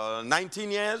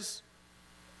 19 years?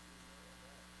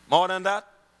 More than that?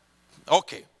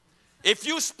 Okay. If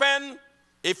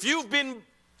you've been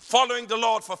following the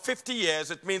Lord for 50 years,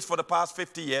 it means for the past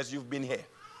 50 years you've been here.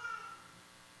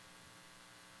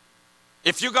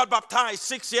 If you got baptized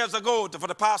 6 years ago, for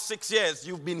the past 6 years,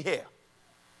 you've been here.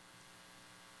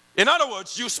 In other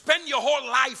words, you spend your whole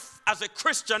life as a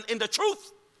Christian in the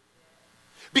truth,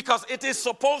 because it is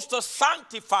supposed to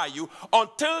sanctify you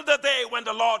until the day when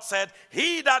the Lord said,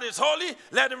 he that is holy,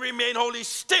 let him remain holy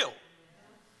still.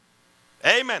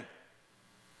 Amen.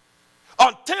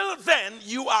 Until then,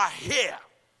 you are here.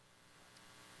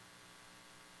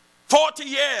 40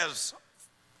 years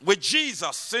with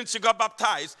Jesus since you got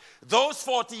baptized, those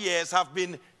 40 years have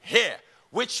been here,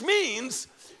 which means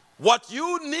what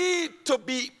you need to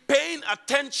be paying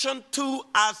attention to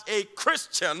as a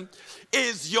Christian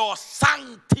is your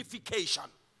sanctification.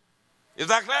 Is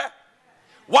that clear?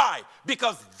 Why?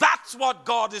 Because that's what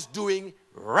God is doing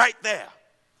right there.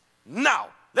 Now,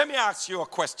 let me ask you a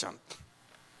question.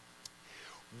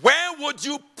 Where would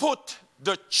you put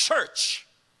the church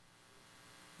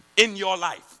in your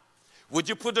life? Would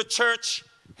you put the church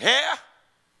here,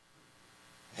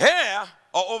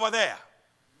 or over there?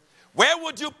 Where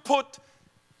would you put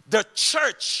the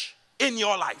church in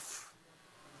your life?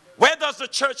 Where does the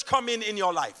church come in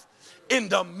your life? In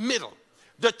the middle.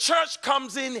 The church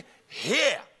comes in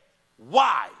here.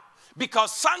 Why?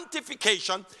 Because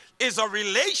sanctification is a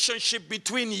relationship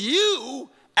between you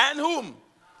and whom?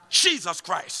 Jesus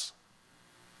Christ.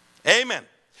 Amen.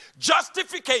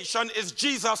 Justification is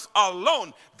Jesus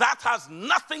alone. That has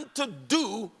nothing to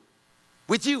do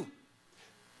with you.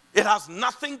 It has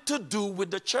nothing to do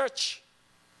with the church.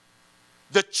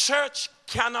 The church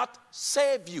cannot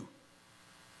save you.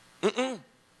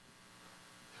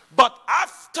 But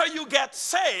after you get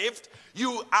saved,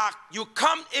 you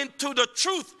come into the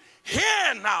truth.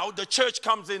 Here now, the church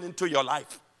comes into your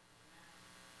life.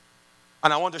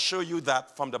 And I want to show you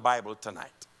that from the Bible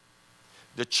tonight.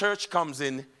 The church comes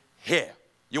in here.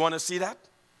 You want to see that?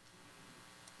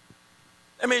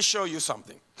 Let me show you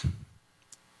something.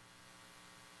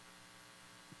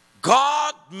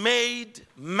 God made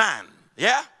man,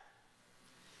 yeah?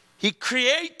 He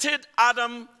created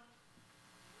Adam,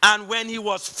 and when he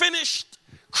was finished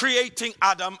creating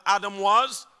Adam, Adam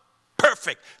was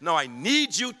perfect. Now I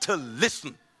need you to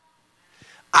listen.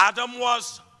 Adam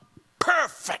was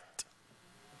perfect,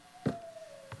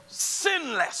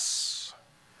 sinless,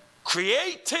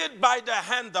 created by the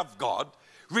hand of God,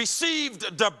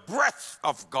 received the breath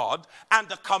of God and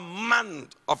the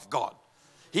command of God.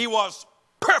 He was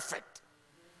perfect.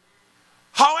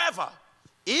 However,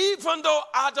 even though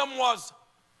Adam was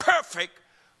perfect,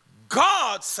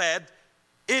 God said,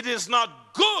 it is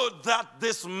not good that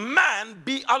this man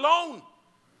be alone.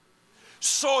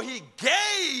 So he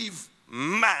gave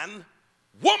man,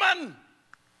 woman.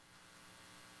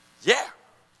 Yeah.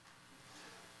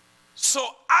 So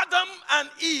Adam and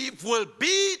Eve will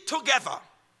be together.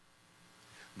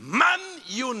 Man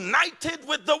united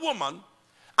with the woman,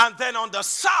 and then on the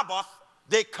Sabbath,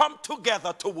 they come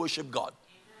together to worship God.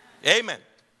 Amen.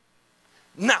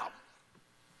 Now,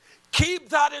 keep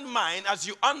that in mind as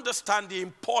you understand the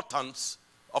importance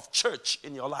of church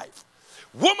in your life.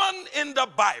 Woman in the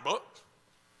Bible,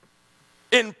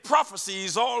 in prophecy,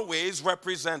 is always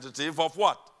representative of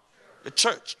what? The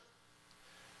church.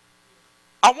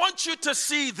 I want you to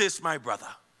see this, my brother.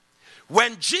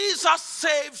 When Jesus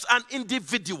saves an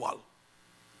individual,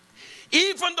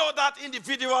 even though that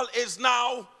individual is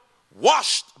now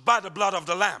washed by the blood of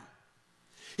the Lamb,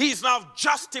 he's now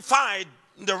justified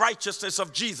in the righteousness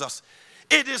of Jesus,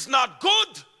 it is not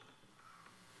good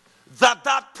that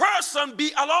that person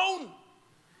be alone.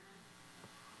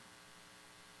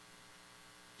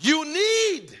 You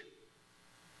need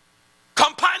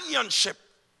companionship.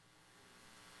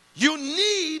 You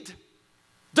need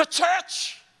the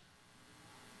church.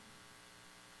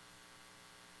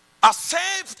 A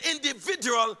saved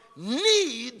individual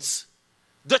needs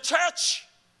the church.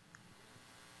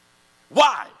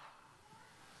 Why?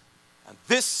 And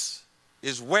this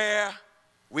is where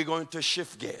we're going to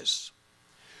shift gears.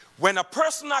 When a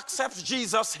person accepts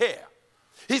Jesus here,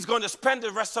 he's going to spend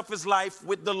the rest of his life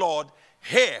with the Lord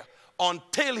here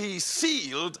until he's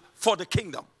sealed for the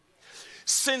kingdom.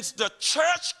 Since the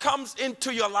church comes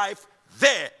into your life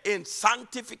there in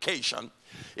sanctification,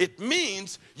 it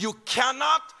means you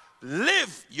cannot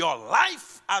live your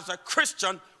life as a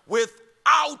Christian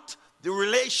without the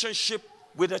relationship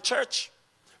with the church.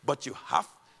 But you have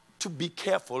to be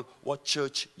careful what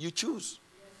church you choose.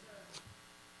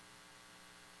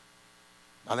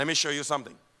 Now let me show you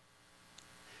something.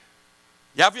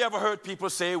 Have you ever heard people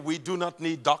say we do not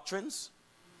need doctrines?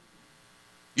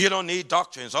 You don't need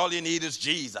doctrines. All you need is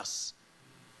Jesus.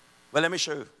 Well, let me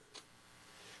show you.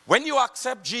 When you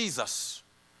accept Jesus,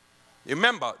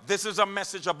 remember, this is a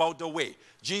message about the way.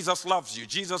 Jesus loves you.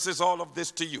 Jesus is all of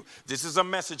this to you. This is a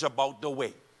message about the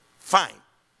way. Fine.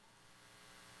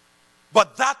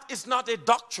 But that is not a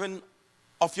doctrine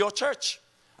of your church.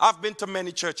 I've been to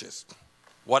many churches.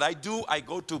 What I do, I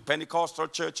go to Pentecostal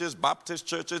churches, Baptist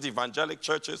churches, evangelic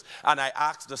churches, and I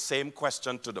ask the same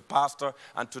question to the pastor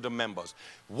and to the members.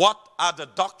 What are the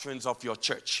doctrines of your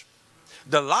church?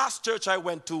 The last church I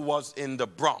went to was in the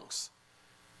Bronx.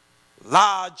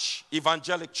 Large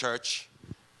evangelic church,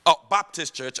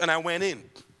 Baptist church, and I went in.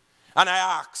 And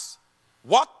I asked,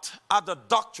 what are the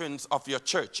doctrines of your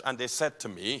church? And they said to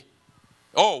me,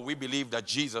 oh, we believe that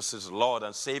Jesus is Lord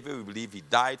and Savior. We believe he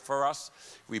died for us.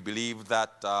 We believe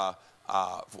that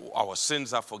our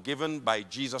sins are forgiven by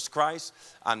Jesus Christ.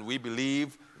 And we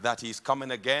believe that he's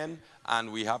coming again.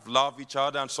 And we have love each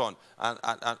other and so on.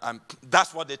 And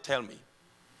that's what they tell me.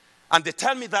 And they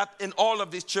tell me that in all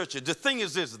of these churches. The thing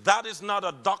is this, that is not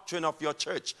a doctrine of your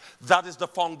church. That is the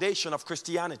foundation of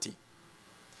Christianity.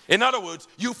 In other words,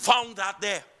 you found that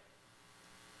there.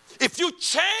 If you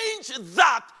change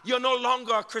that, you're no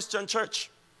longer a Christian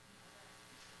church.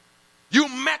 You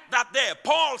met that there.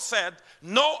 Paul said,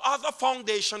 no other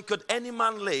foundation could any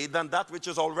man lay than that which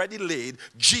is already laid,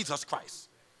 Jesus Christ.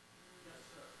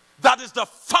 That is the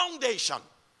foundation.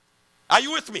 Are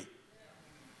you with me?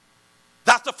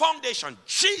 That's the foundation.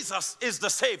 Jesus is the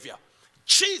Savior.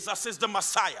 Jesus is the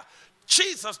Messiah.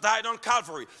 Jesus died on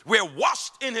Calvary. We're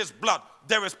washed in his blood.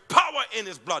 There is power in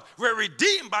his blood. We're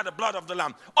redeemed by the blood of the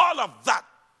Lamb. All of that.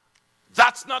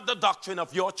 That's not the doctrine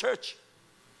of your church.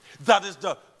 That is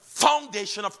the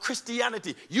foundation of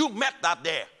Christianity. You met that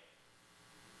there.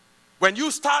 When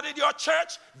you started your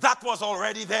church, that was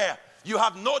already there. You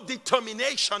have no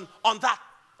determination on that.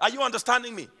 Are you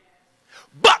understanding me?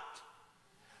 But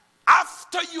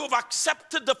after you've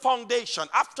accepted the foundation,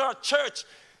 after a church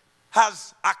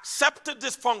has accepted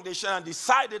this foundation and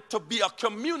decided to be a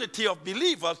community of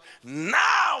believers,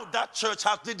 now that church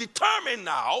has to determine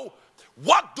now,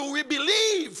 what do we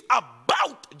believe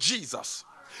about Jesus?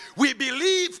 We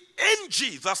believe in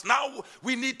Jesus. Now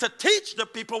we need to teach the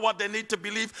people what they need to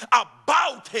believe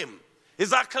about him. Is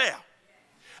that clear?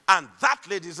 And that,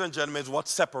 ladies and gentlemen, is what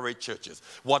separates churches.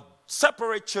 What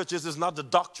separates churches is not the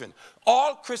doctrine.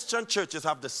 All Christian churches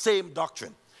have the same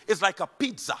doctrine. It's like a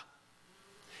pizza.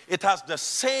 It has the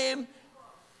same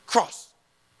crust.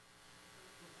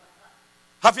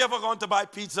 Have you ever gone to buy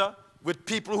pizza with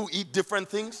people who eat different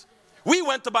things? We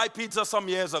went to buy pizza some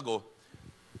years ago.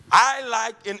 I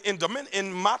like,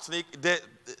 in Martinique,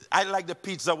 I like the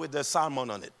pizza with the salmon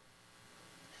on it.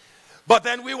 But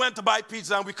then we went to buy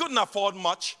pizza and we couldn't afford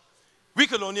much. We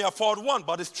could only afford one,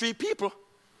 but it's 3 people.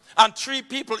 And 3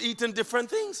 people eating different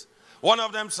things. One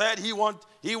of them said he don't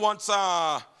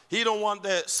want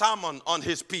the salmon on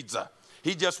his pizza.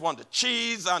 He just want the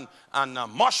cheese and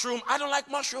mushroom. I don't like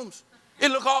mushrooms. It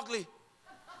look ugly.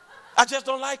 I just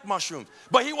don't like mushrooms.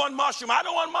 But he want mushroom. I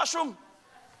don't want mushroom.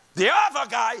 The other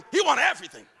guy, he want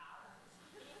everything.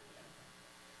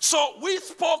 So we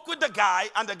spoke with the guy,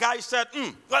 and the guy said,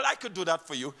 well, I could do that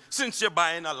for you. Since you're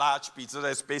buying a large pizza,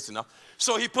 there's space enough.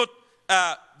 So he put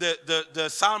the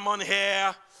salmon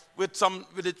here with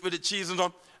the cheese and so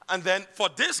on. And then for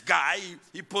this guy,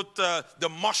 he put the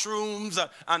mushrooms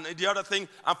and the other thing.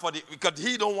 And because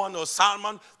he don't want no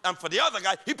salmon. And for the other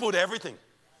guy, he put everything.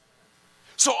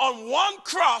 So on one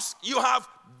cross, you have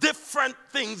different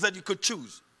things that you could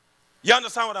choose. You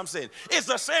understand what I'm saying? It's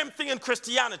the same thing in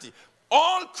Christianity.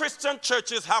 All Christian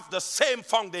churches have the same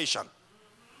foundation.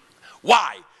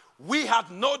 Why? We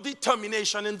had no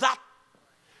determination in that.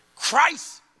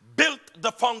 Christ built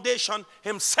the foundation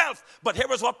himself. But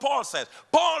here is what Paul said.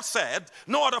 Paul said,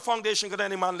 no other foundation could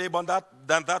any man lay on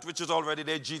than that which is already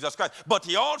there, Jesus Christ. But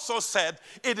he also said,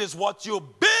 it is what you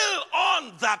build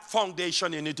on that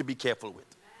foundation you need to be careful with.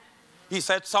 He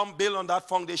said some build on that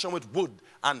foundation with wood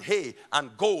and hay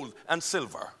and gold and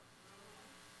silver.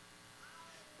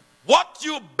 What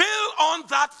you build on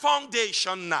that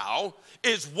foundation now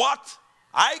is what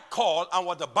I call, and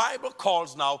what the Bible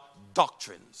calls now,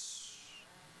 doctrines.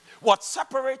 What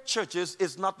separates churches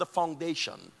is not the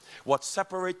foundation. What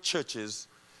separates churches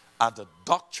are the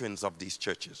doctrines of these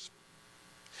churches.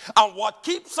 And what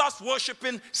keeps us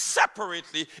worshiping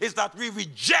separately is that we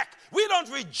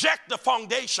don't reject the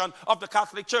foundation of the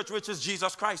Catholic Church, which is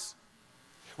Jesus Christ.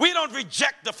 We don't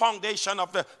reject the foundation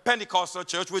of the Pentecostal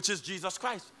Church, which is Jesus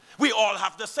Christ. We all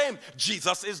have the same.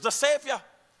 Jesus is the Savior.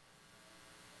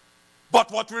 But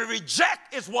what we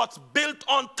reject is what's built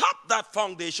on top of that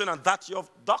foundation, and that's your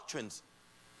doctrines.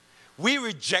 We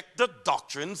reject the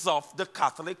doctrines of the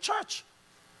Catholic Church,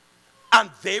 and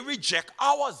they reject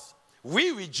ours.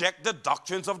 We reject the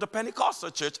doctrines of the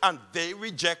Pentecostal Church, and they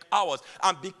reject ours.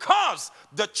 And because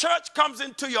the church comes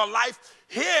into your life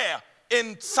here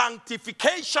in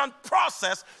sanctification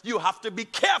process, you have to be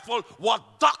careful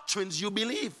what doctrines you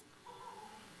believe.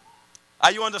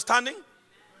 Are you understanding?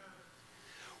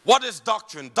 What is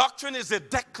doctrine? Doctrine is a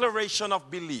declaration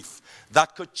of belief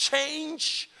that could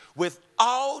change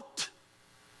without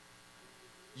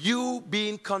you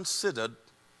being considered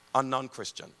a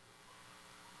non-Christian.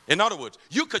 In other words,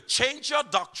 you could change your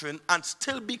doctrine and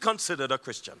still be considered a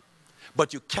Christian.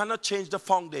 But you cannot change the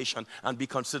foundation and be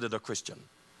considered a Christian.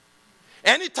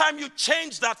 Anytime you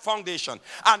change that foundation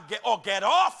and get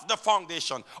off the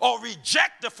foundation or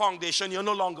reject the foundation, you're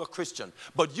no longer Christian.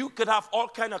 But you could have all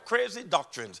kind of crazy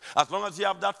doctrines. As long as you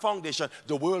have that foundation,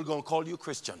 the world going to call you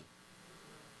Christian.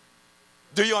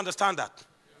 Do you understand that?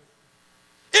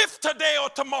 If today or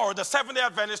tomorrow the Seventh-day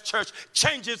Adventist Church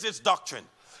changes its doctrine,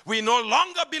 we no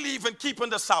longer believe in keeping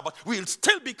the Sabbath, we'll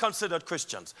still be considered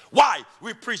Christians. Why?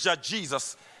 We preach that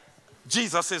Jesus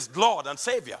is Lord and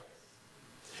Savior.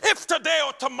 If today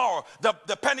or tomorrow the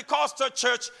Pentecostal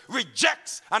church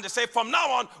rejects and they say from now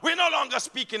on we're no longer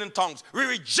speaking in tongues, we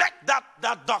reject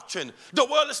that doctrine, the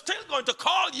world is still going to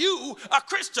call you a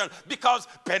Christian because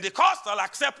Pentecostal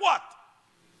accept what?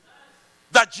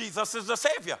 That Jesus is the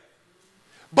Savior.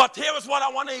 But here is what I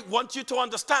want you to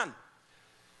understand.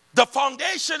 The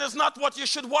foundation is not what you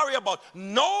should worry about.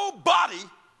 Nobody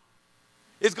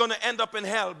is going to end up in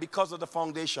hell because of the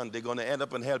foundation. They're going to end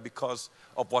up in hell because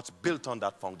of what's built on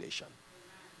that foundation.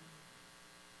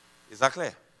 Is that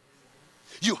clear?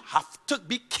 You have to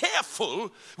be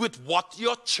careful with what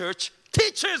your church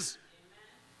teaches.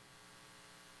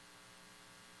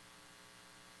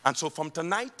 And so from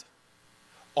tonight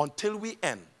until we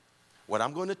end, what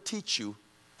I'm going to teach you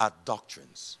are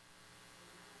doctrines.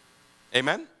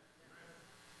 Amen?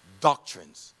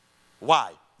 Doctrines.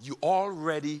 Why? You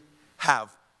already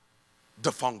have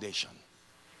the foundation.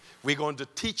 We're going to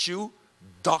teach you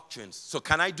doctrines. So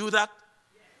can I do that?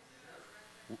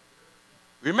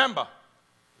 Remember,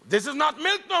 this is not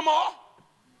milk no more,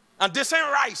 and this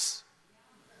ain't rice.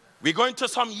 We're going to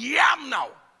some yam now.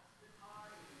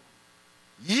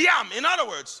 Yam. In other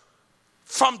words,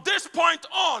 from this point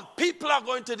on, people are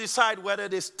going to decide whether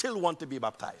they still want to be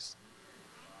baptized.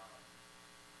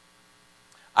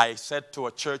 I said to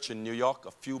a church in New York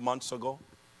a few months ago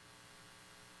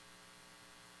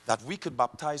that we could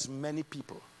baptize many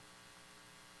people.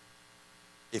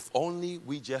 If only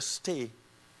we just stay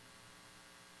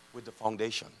with the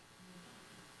foundation.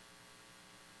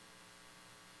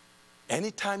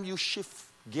 Anytime you shift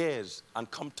gears and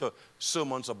come to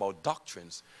sermons about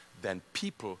doctrines, then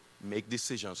people make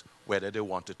decisions whether they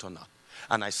want it or not.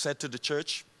 And I said to the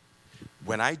church,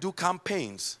 when I do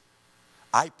campaigns,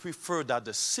 I prefer that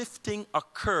the sifting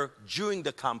occur during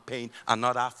the campaign and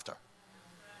not after.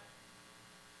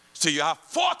 So you have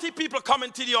 40 people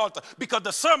coming to the altar because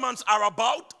the sermons are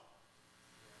about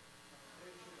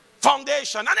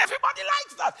foundation. And everybody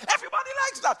likes that. Everybody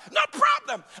likes that. No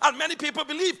problem. And many people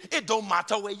believe it don't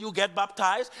matter where you get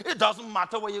baptized. It doesn't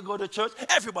matter where you go to church.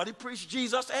 Everybody preach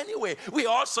Jesus anyway. We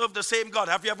all serve the same God.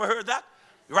 Have you ever heard that?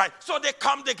 Right. So they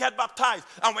come, they get baptized.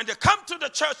 And when they come to the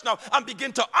church now and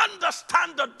begin to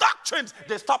understand the doctrines,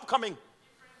 they stop coming.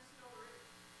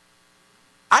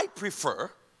 I prefer,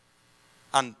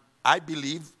 and I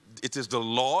believe it is the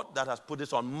Lord that has put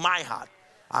this on my heart.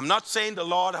 I'm not saying the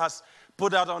Lord has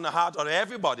put that on the heart of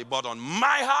everybody, but on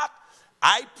my heart,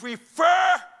 I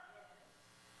prefer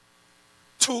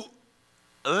to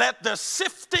let the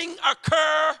sifting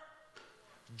occur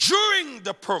during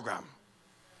the program.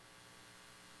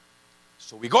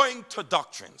 So we're going to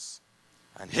doctrines.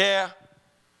 And here,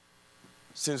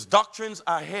 since doctrines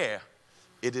are here,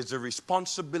 it is the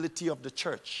responsibility of the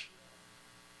church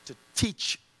to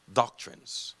teach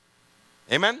doctrines.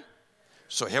 Amen?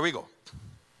 So here we go.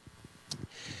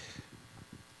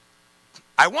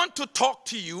 I want to talk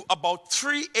to you about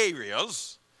 3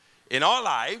 areas in our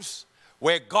lives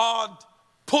where God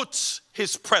puts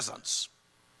his presence.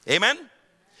 Amen?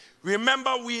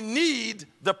 Remember, we need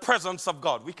the presence of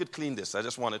God. We could clean this. I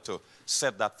just wanted to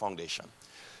set that foundation.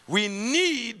 We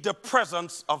need the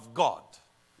presence of God,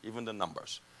 even the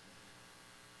numbers.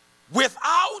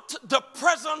 Without the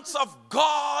presence of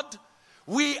God,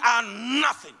 we are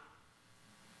nothing.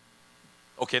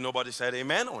 Okay, nobody said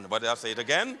amen. Or nobody else say it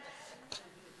again.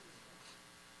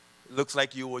 Looks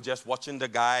like you were just watching the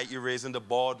guy erasing the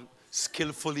board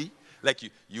skillfully. Like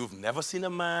you've never seen a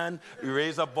man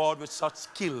erase a board with such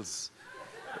skills.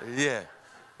 Yeah.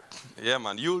 Yeah,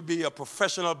 man. You'll be a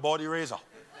professional board eraser.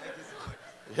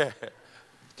 Yeah.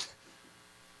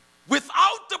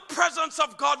 Without the presence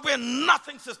of God, we're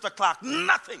nothing, Sister Clark.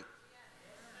 Nothing.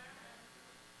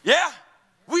 Yeah.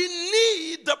 We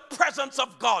need the presence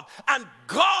of God. And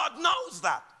God knows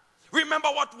that. Remember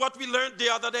what we learned the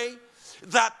other day?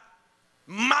 That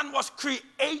man was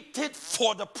created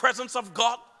for the presence of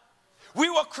God. We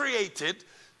were created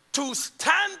to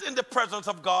stand in the presence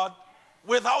of God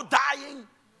without dying.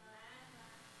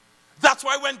 That's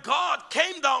why when God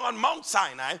came down on Mount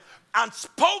Sinai and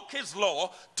spoke his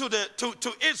law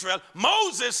to Israel,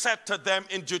 Moses said to them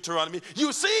in Deuteronomy,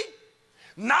 you see,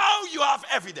 now you have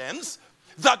evidence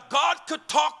that God could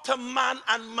talk to man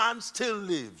and man still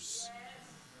lives.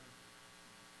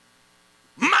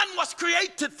 Man was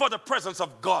created for the presence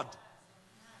of God.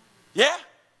 Yeah?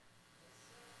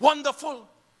 Wonderful.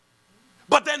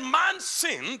 But then man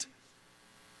sinned,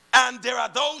 and there are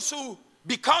those who,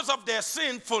 because of their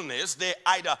sinfulness, they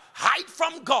either hide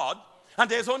from God, and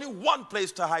there's only one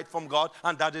place to hide from God,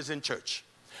 and that is in church.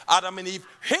 Adam and Eve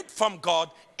hid from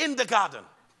God in the garden.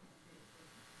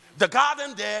 The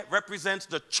garden there represents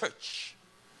the church.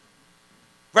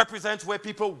 Represents where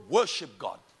people worship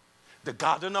God. The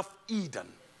Garden of Eden.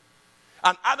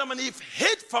 And Adam and Eve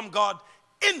hid from God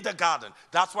in the garden.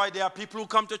 That's why there are people who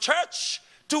come to church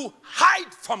to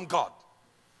hide from God.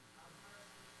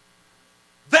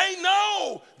 They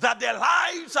know that their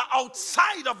lives are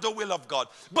outside of the will of God.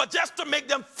 But just to make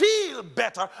them feel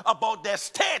better about their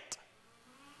state,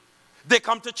 they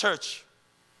come to church.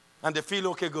 And they feel,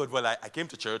 okay, good. Well, I came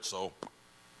to church, so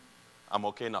I'm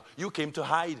okay now. You came to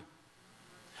hide.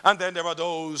 And then there are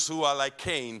those who are like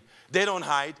Cain. They don't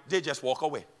hide. They just walk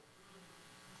away.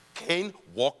 Cain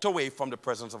walked away from the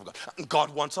presence of God. And God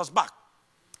wants us back.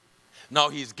 Now,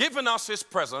 he's given us his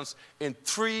presence in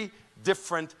 3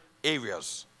 different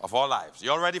areas of our lives.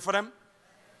 You all ready for them?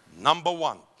 Number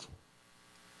 1.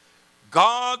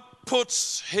 God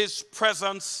puts his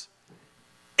presence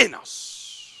in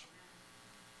us.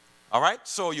 All right?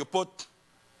 So you put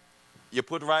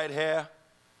right here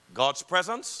God's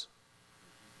presence.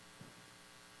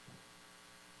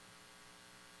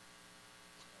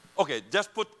 Okay,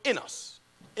 just put in us.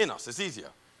 In us, it's easier.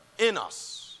 In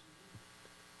us.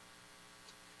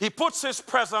 He puts his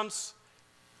presence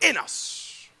in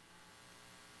us.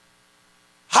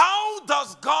 How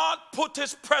does God put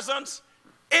his presence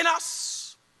in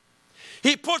us?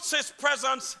 He puts his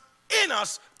presence in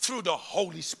us through the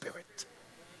Holy Spirit.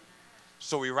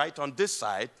 So we write on this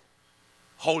side,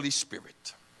 Holy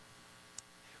Spirit.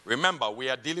 Remember, we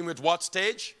are dealing with what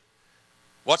stage?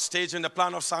 What stage in the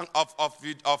plan of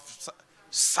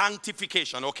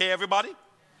sanctification? Okay, everybody?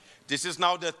 This is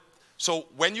now so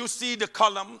when you see the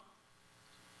column,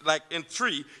 like in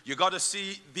 3, you got to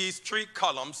see these 3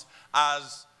 columns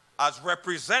as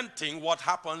representing what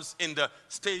happens in the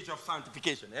stage of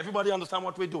sanctification. Everybody understand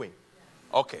what we're doing?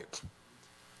 Okay.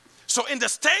 So in the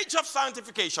stage of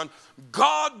sanctification,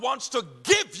 God wants to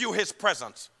give you his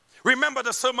presence. Remember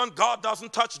the sermon, God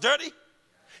doesn't touch dirty?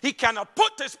 He cannot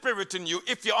put his spirit in you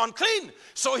if you're unclean.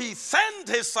 So he sent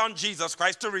his son Jesus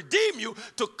Christ to redeem you,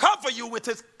 to cover you with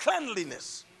his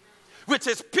cleanliness, with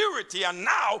his purity. And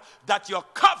now that you're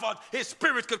covered, his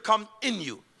spirit could come in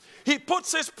you. He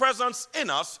puts his presence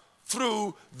in us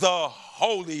through the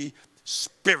Holy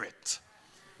Spirit.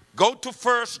 Go to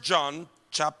 1 John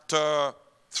chapter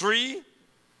 3.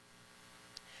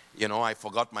 You know, I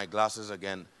forgot my glasses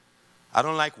again. I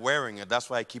don't like wearing it. That's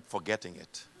why I keep forgetting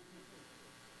it.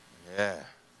 Yeah.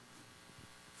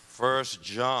 1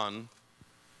 John.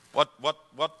 What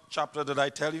chapter did I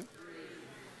tell you?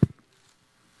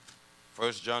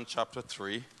 1 John chapter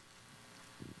 3.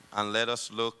 And let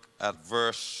us look at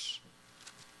verse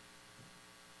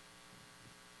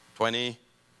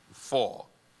 24.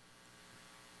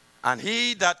 And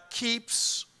he that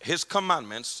keeps his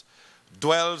commandments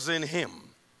dwells in him,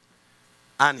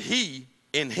 and he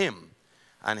in him.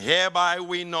 And hereby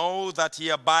we know that he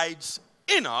abides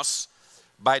in us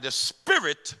by the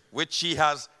Spirit which he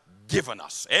has given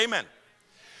us. Amen.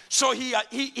 So he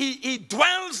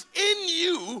dwells in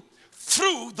you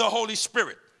through the Holy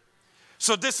Spirit.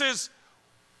 So this is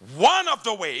one of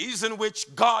the ways in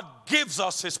which God gives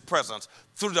us his presence,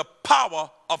 through the power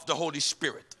of the Holy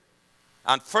Spirit.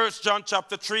 And 1 John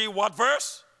chapter 3, what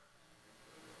verse?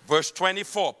 Verse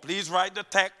 24. Please write the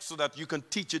text so that you can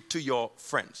teach it to your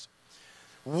friends.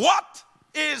 What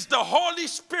is the Holy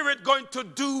Spirit going to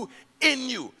do in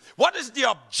you? What is the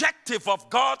objective of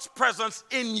God's presence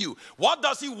in you? What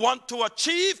does he want to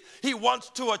achieve? He wants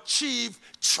to achieve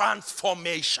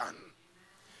transformation.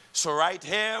 So right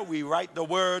here we write the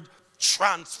word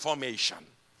transformation.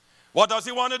 What does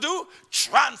he want to do?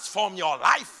 Transform your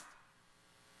life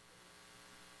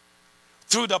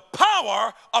through the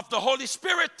power of the Holy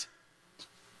Spirit.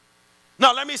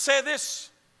 Now let me say this.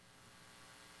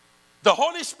 The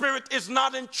Holy Spirit is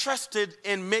not interested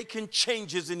in making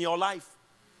changes in your life.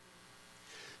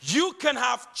 You can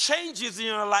have changes in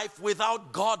your life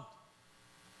without God,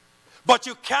 but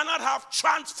you cannot have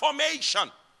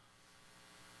transformation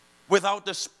without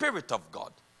the Spirit of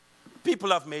God.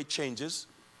 People have made changes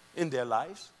in their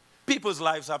lives. People's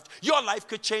lives have. Your life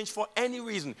could change for any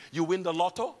reason. You win the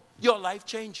lotto, your life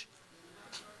change.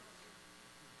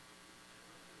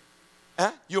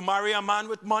 You marry a man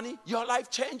with money, your life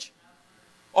change.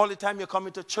 All the time you're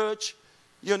coming to church,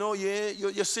 you know,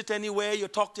 you sit anywhere, you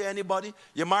talk to anybody.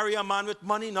 You marry a man with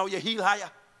money, now you heel higher.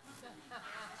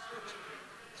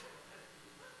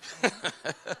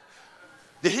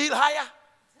 The heel higher.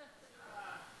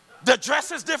 The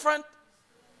dress is different.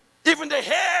 Even the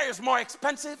hair is more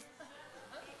expensive.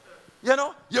 You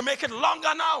know, you make it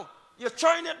longer now. You're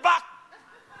throwing it back.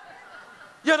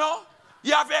 You know,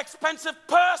 you have an expensive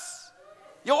purse.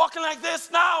 You're walking like this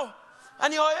now.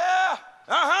 And you're,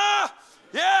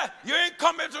 yeah, you ain't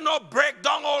coming to no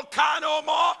breakdown old car no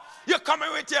more. You're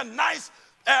coming with your nice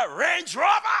Range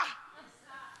Rover.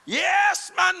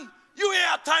 Yes, man. You ain't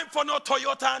have time for no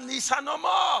Toyota and Nissan no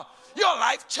more. Your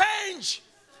life changed.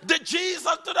 Did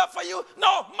Jesus do that for you?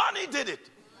 No, money did it.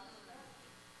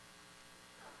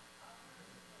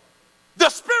 The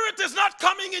Spirit is not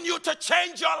coming in you to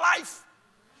change your life.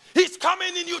 He's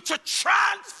coming in you to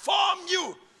transform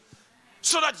you,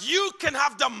 so that you can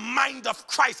have the mind of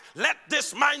Christ. Let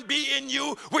this mind be in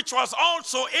you, which was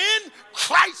also in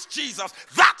Christ Jesus.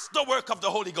 That's the work of the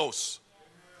Holy Ghost.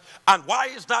 And why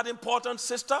is that important,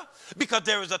 sister? Because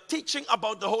there is a teaching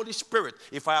about the Holy Spirit.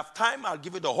 If I have time, I'll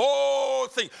give you the whole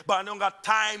thing. But I don't got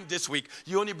time this week.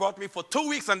 You only brought me for 2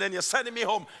 weeks and then you're sending me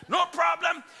home. No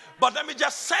problem. But let me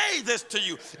just say this to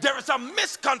you. There is a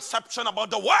misconception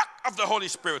about the work of the Holy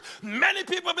Spirit. Many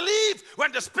people believe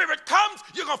when the Spirit comes,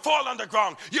 you're going to fall on the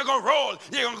ground. You're going to roll.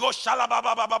 You're going to go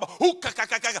shalababababa.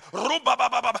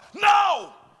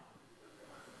 No!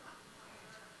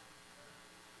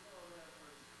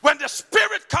 When the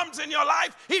Spirit comes in your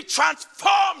life, he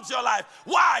transforms your life.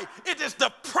 Why? It is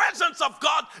the presence of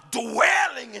God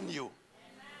dwelling in you.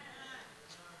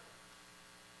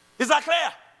 Is that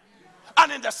clear?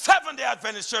 And in the Seventh-day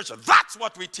Adventist Church, that's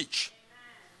what we teach.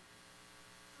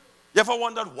 You ever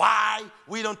wondered why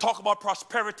we don't talk about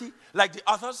prosperity like the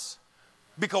others?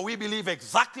 Because we believe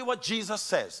exactly what Jesus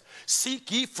says.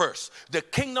 Seek ye first the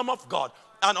kingdom of God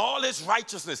and all his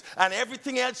righteousness, and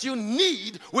everything else you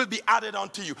need will be added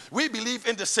unto you. We believe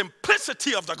in the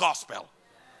simplicity of the gospel.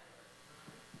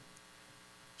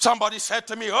 Somebody said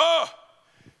to me, oh,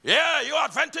 yeah, you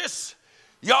Adventists,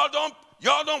 y'all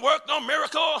don't work no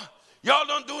miracle. Y'all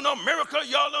don't do no miracle.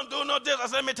 Y'all don't do no this. I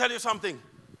said, let me tell you something.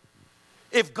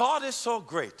 If God is so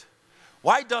great,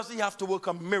 why does he have to work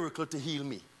a miracle to heal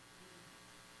me?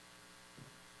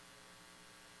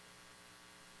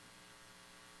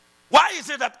 Why is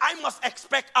it that I must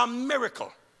expect a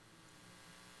miracle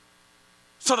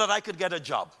so that I could get a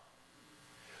job?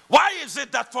 Why is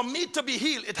it that for me to be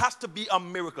healed, it has to be a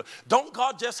miracle? Don't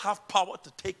God just have power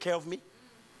to take care of me?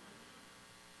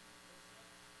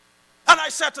 And I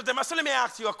said to them, I said, let me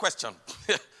ask you a question.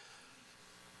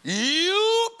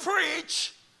 You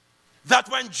preach that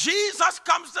when Jesus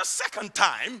comes the second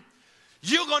time,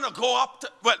 you're going to go up to,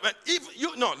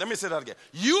 let me say that again.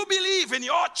 You believe in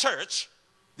your church,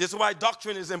 this is why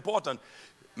doctrine is important.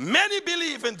 Many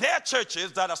believe in their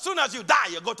churches that as soon as you die,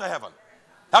 you go to heaven.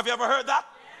 Have you ever heard that?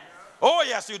 Yes. Oh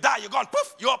yes, you die, you're gone,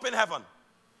 poof, you're up in heaven.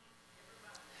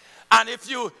 And if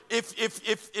you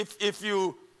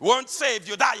weren't saved,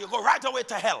 you die, you go right away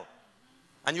to hell.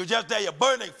 And you're just there, you're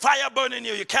burning, fire burning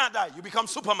you, you can't die, you become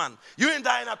Superman. You ain't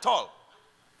dying at all.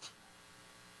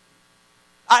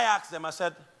 I asked them, I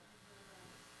said,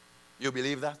 you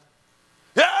believe that?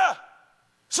 Yeah!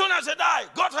 Soon as you die,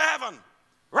 go to heaven.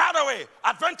 Right away.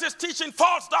 Adventist teaching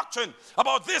false doctrine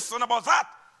about this and about that.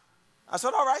 I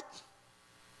said, all right.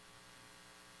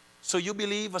 So you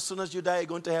believe as soon as you die, you're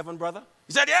going to heaven, brother?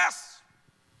 He said, yes.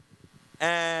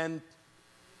 And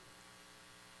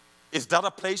is that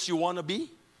a place you want to be?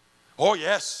 Oh,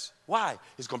 yes. Why?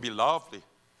 It's going to be lovely.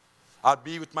 I'll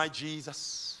be with my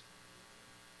Jesus.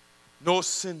 No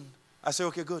sin. I say,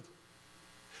 okay, good.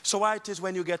 So why it is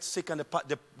when you get sick and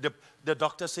the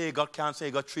doctor say you got cancer,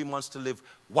 you got 3 months to live,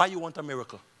 why you want a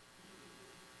miracle?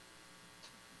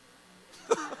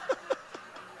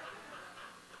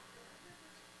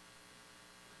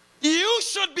 You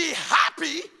should be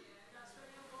happy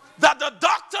that the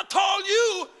doctor told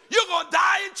you you're going to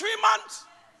die in 3 months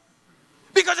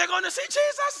because you're going to see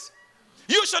Jesus.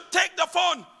 You should take the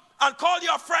phone and call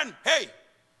your friend. Hey,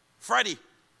 Freddie.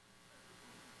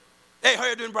 Hey, how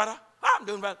you doing, brother? I'm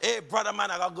doing well. Hey, brother, man,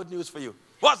 I got good news for you.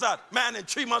 What's that? Man, in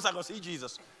 3 months, I'm going to see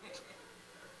Jesus.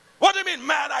 What do you mean,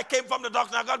 man? I came from the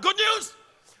doctor, I got good news.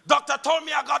 Doctor told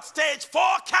me I got stage 4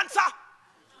 cancer,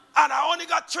 and I only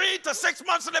got 3 to 6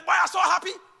 months to live. Boy, I'm so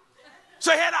happy.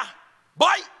 So here now,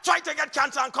 boy, try to get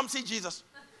cancer and come see Jesus.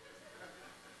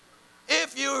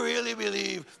 If you really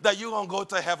believe that you're going to go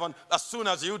to heaven as soon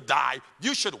as you die,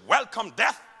 you should welcome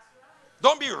death.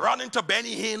 Don't be running to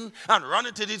Benny Hinn and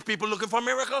running to these people looking for a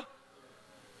miracle.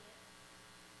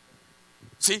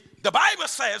 See, the Bible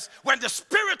says when the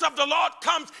Spirit of the Lord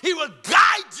comes, he will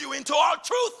guide you into all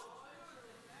truth.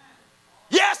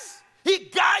 Yes, he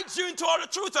guides you into all the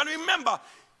truth. And remember,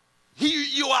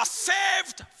 you are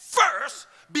saved first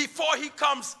before he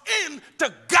comes in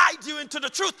to guide you into the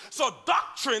truth. So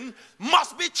doctrine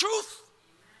must be truth.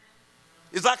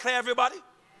 Is that clear, everybody?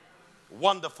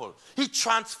 Wonderful. He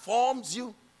transforms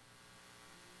you.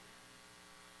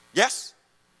 Yes?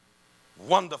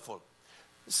 Wonderful.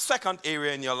 Second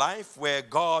area in your life where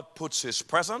God puts his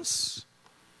presence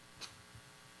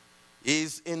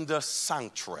is in the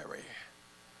sanctuary.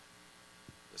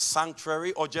 The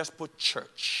sanctuary, or just put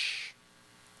church.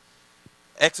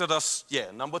 Exodus,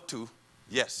 number 2.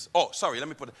 Yes. Oh, sorry, let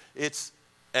me put it. It's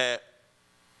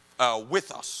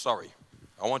with us, sorry.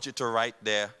 I want you to write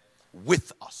there,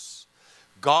 with us.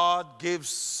 God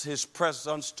gives his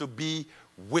presence to be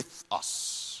with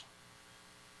us.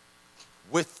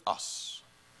 With us.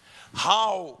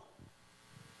 How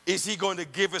is he going to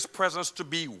give his presence to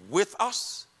be with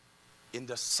us? In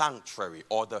the sanctuary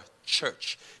or the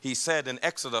church. He said in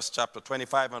Exodus chapter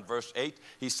 25 and verse 8,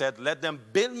 he said, let them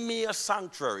build me a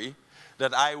sanctuary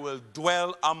that I will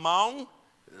dwell among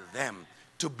them,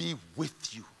 to be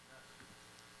with you.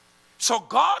 So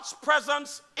God's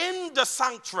presence in the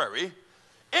sanctuary,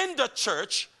 in the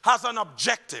church, has an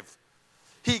objective.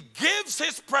 He gives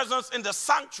his presence in the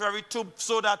sanctuary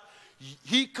so that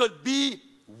he could be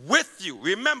with you.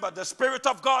 Remember, the Spirit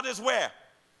of God is where?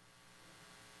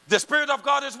 The Spirit of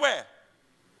God is where?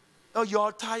 Oh, you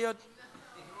all tired?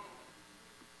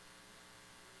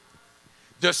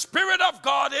 The Spirit of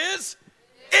God is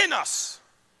in us.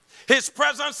 His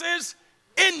presence is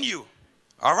in you.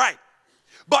 All right.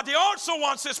 But he also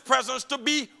wants his presence to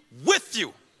be with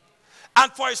you.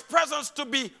 And for his presence to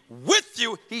be with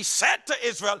you, he said to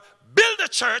Israel, build a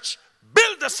church,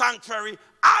 build a sanctuary,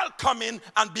 I'll come in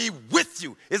and be with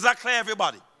you. Is that clear,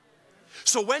 everybody?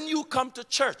 So when you come to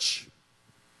church,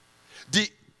 the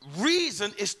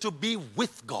reason is to be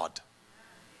with God.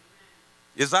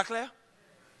 Is that clear?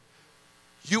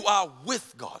 You are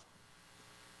with God.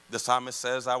 The psalmist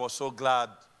says, I was so glad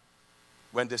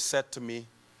when they said to me,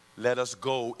 let us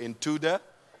go into the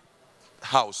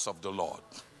house of the Lord.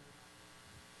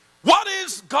 What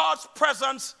is God's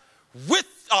presence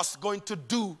with us going to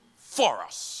do for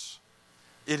us?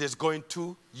 It is going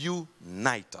to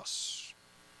unite us.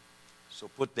 So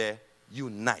put there,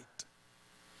 unite.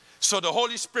 So the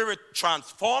Holy Spirit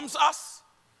transforms us.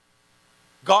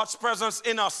 God's presence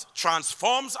in us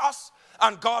transforms us.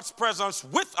 And God's presence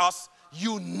with us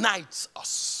unites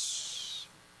us.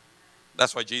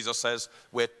 That's why Jesus says,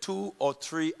 where 2 or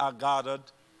 3 are gathered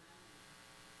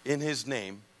in his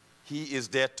name, he is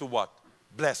there to what?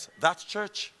 Bless. That's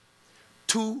church.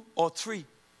 2 or 3.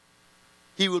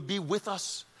 He will be with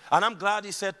us. And I'm glad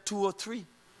he said 2 or 3.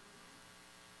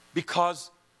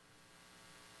 Because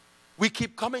we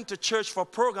keep coming to church for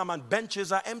program and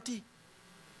benches are empty.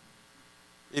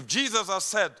 If Jesus has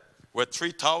said, where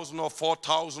 3,000 or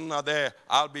 4,000 are there,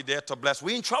 I'll be there to bless,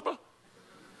 we in trouble.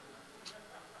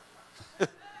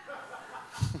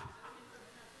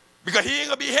 Because he ain't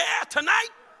going to be here tonight.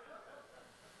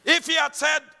 If he had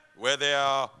said, where there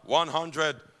are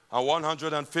 100 and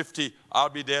 150, I'll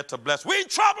be there to bless, we in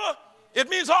trouble. It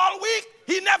means all week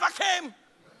he never came.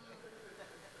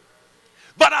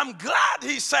 But I'm glad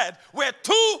he said, where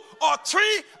 2 or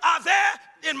 3 are there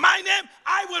in my name,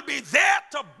 I will be there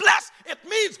to bless. It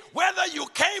means whether you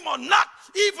came or not,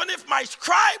 even if my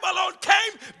scribe alone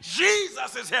came,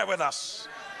 Jesus is here with us.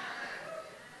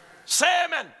 Say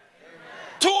amen.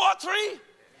 2 or 3,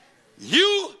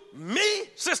 you, me,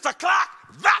 Sister Clark,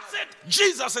 that's it.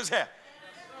 Jesus is here.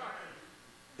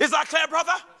 Is that clear,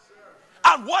 brother?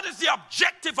 And what is the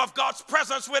objective of God's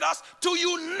presence with us? To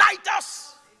unite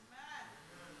us.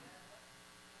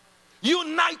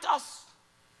 Unite us.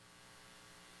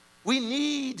 We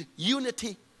need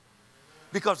unity.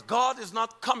 Because God is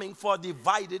not coming for a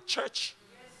divided church.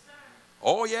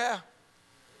 Oh, yeah.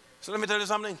 So let me tell you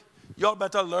something. Y'all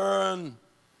better learn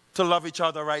to love each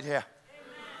other right here.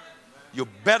 You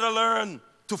better learn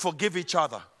to forgive each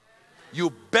other.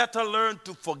 You better learn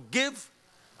to forgive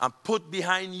and put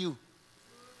behind you.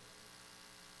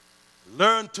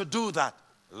 Learn to do that.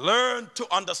 Learn to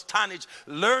understand it.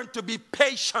 Learn to be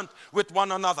patient with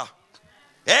one another.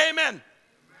 Amen.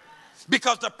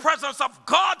 Because the presence of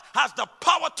God has the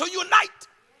power to unite.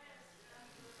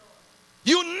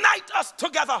 Unite us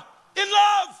together in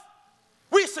love.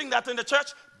 We sing that in the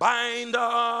church. Bind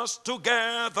us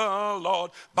together,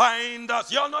 Lord. Bind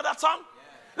us. Y'all know that song?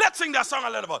 Let's sing that song a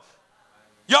little bit.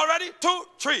 Y'all ready? 2,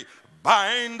 3.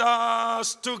 Bind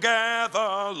us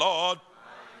together, Lord.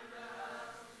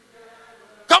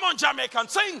 Come on, Jamaican,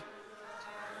 sing.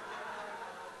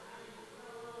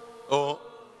 Oh,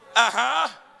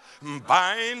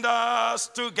 bind us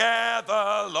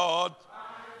together, Lord.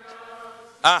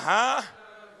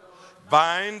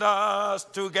 Bind us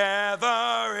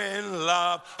together in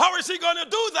love. How is he going to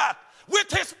do that? With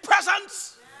his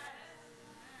presence.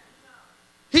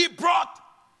 He brought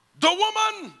the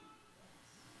woman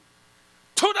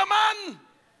to the man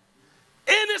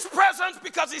in his presence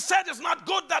because he said it's not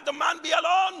good that the man be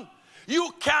alone.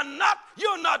 You're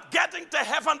not getting to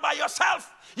heaven by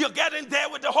yourself. You're getting there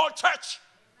with the whole church.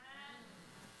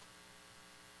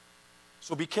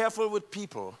 So be careful with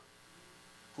people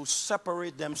who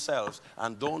separate themselves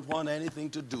and don't want anything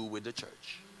to do with the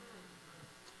church.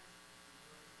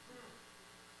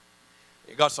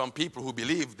 You got some people who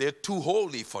believe they're too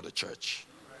holy for the church.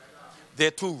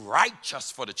 They're too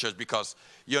righteous for the church because,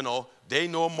 you know, they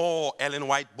know more Ellen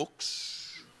White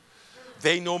books.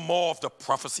 They know more of the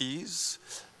prophecies.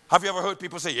 Have you ever heard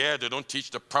people say, yeah, they don't teach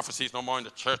the prophecies no more in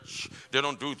the church. They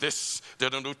don't do this. They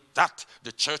don't do that.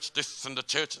 The church this and the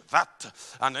church that.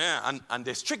 And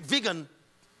they're strict vegan.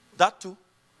 That too.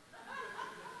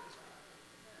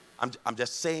 I'm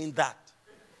just saying that.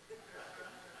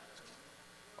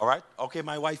 All right? Okay,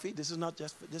 my wifey, this is not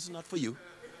for you.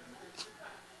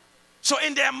 So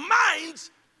in their minds,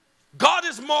 God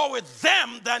is more with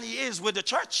them than he is with the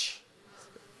church.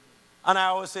 And I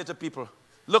always say to people,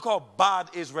 look how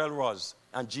bad Israel was,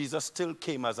 and Jesus still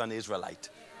came as an Israelite.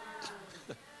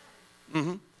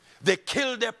 They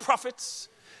kill their prophets.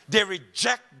 They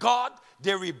reject God.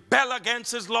 They rebel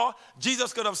against his law.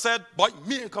 Jesus could have said, boy,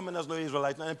 me ain't coming as no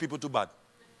Israelite. Now people too bad.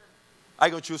 I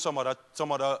go choose some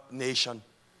other nation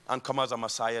and come as a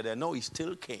Messiah there. No, he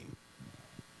still came.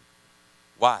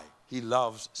 Why? He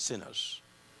loves sinners.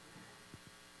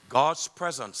 God's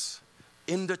presence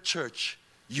in the church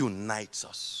unites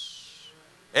us.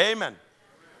 Amen.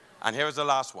 And here's the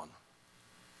last one.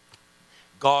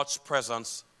 God's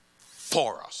presence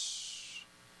for us.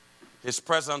 His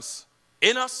presence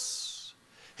in us.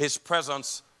 His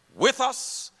presence with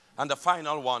us. And the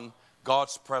final one,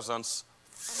 God's presence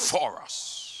for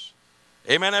us.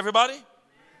 Amen, everybody?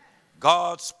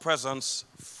 God's presence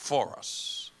for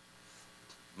us.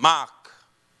 Mark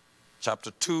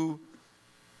chapter 2,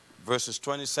 verses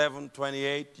 27,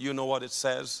 28. You know what it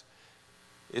says.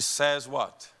 It says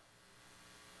what?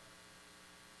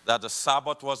 That the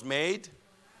Sabbath was made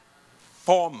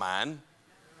for man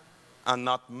and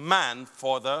not man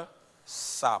for the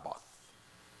Sabbath.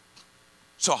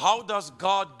 So how does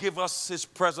God give us his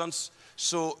presence?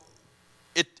 So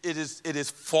it is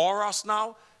for us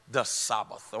now, the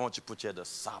Sabbath. I want you to put here the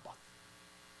Sabbath.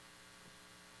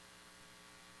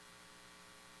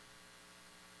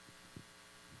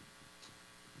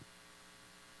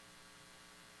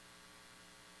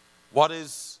 What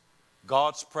is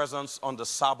God's presence on the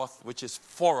Sabbath, which is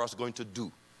for us, going to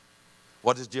do?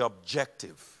 What is the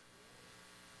objective?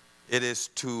 It is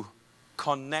to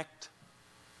connect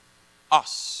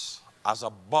us as a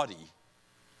body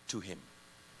to him.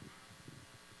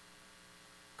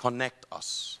 Connect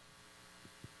us.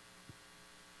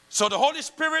 So the Holy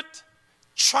Spirit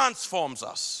transforms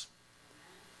us.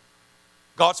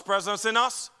 God's presence in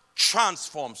us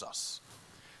transforms us.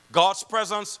 God's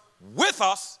presence with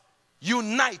us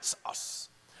unites us.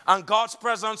 And God's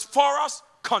presence for us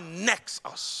connects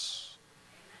us.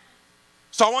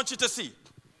 So I want you to see.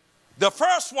 The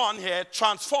first one here,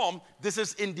 transform, this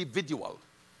is individual.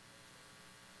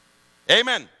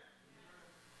 Amen.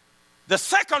 The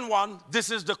second one,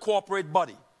 this is the corporate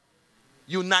body.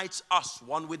 Unites us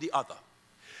one with the other.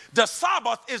 The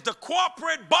Sabbath is the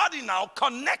corporate body now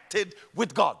connected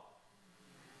with God.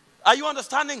 Are you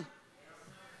understanding?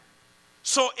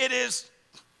 So it is,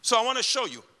 so I want to show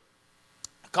you.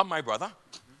 Come, my brother.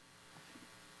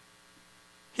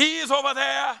 He is over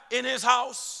there in his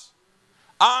house.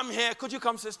 I'm here. Could you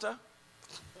come, sister?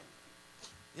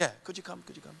 Yeah, could you come?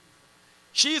 Could you come?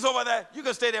 She's over there. You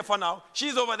can stay there for now.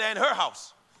 She's over there in her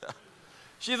house.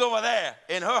 She's over there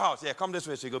in her house. Yeah, come this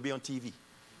way so you can be on TV.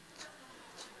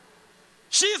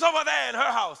 She's over there in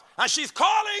her house, and she's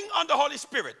calling on the Holy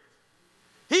Spirit.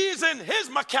 He's in his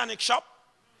mechanic shop.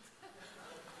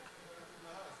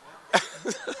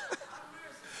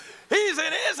 He's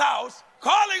in his house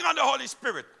calling on the Holy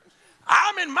Spirit.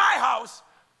 I'm in my house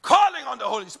calling on the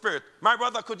Holy Spirit. My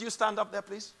brother, could you stand up there,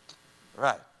 please?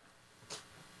 Right.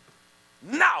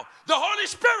 Now, the Holy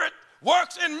Spirit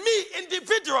works in me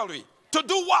individually to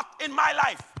do what in my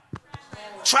life?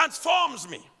 Transforms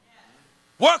me.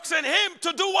 Works in him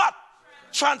to do what?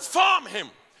 Transform him.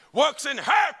 Works in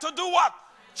her to do what?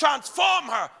 Transform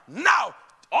her. Now,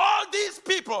 all these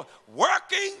people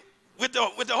working with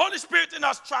the Holy Spirit in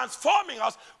us, transforming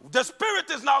us, the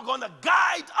Spirit is now going to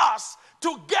guide us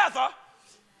together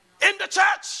in the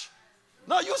church.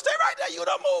 No, you stay right there. You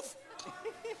don't move.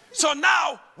 So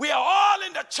now we are all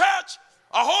in the church,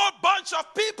 a whole bunch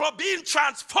of people being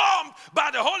transformed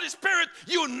by the Holy Spirit,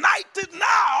 united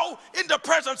now in the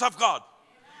presence of God.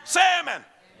 Say amen. Amen.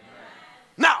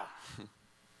 Now,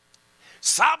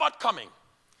 Sabbath coming.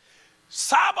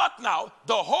 Sabbath now,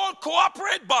 the whole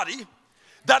corporate body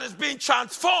that is being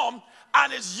transformed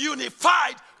and is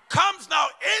unified comes now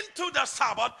into the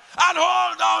Sabbath and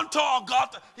hold on to our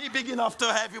God. He big enough to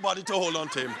everybody to hold on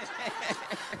to him.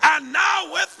 And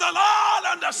now with the Lord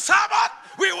on the Sabbath,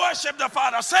 we worship the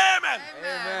Father. Say amen.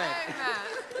 Amen.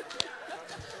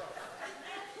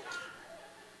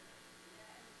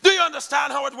 Do you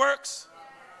understand how it works?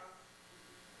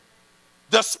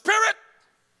 The Spirit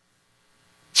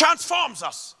transforms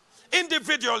us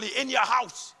individually in your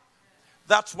house.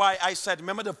 That's why I said,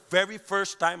 remember the very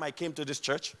first time I came to this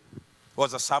church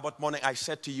was a Sabbath morning. I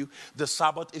said to you, the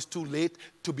Sabbath is too late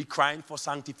to be crying for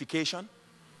sanctification.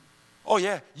 Oh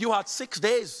yeah, you had 6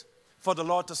 days for the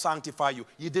Lord to sanctify you.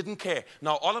 You didn't care.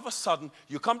 Now all of a sudden,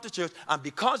 you come to church, and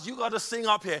because you got to sing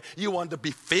up here, you want to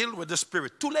be filled with the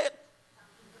Spirit. Too late.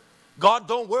 God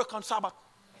don't work on Sabbath.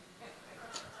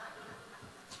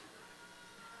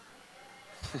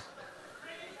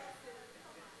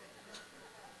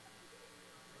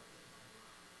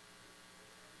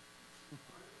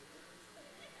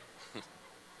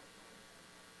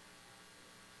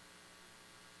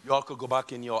 You all could go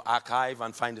back in your archive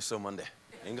and find the sermon there.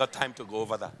 Ain't got time to go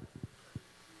over that.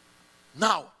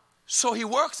 Now, so he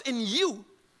works in you,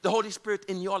 the Holy Spirit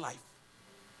in your life.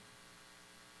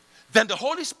 Then the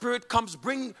Holy Spirit comes,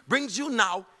 brings you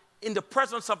now in the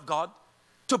presence of God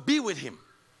to be with him.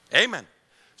 Amen.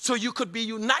 so you could be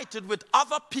united with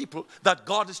other people that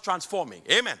God is transforming.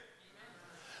 Amen.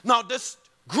 Now this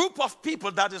group of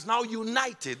people that is now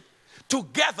united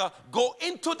together go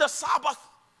into the Sabbath.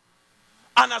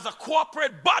 And as a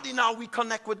corporate body now we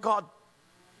connect with God.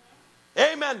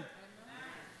 Amen.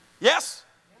 Yes?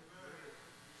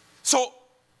 So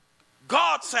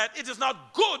God said it is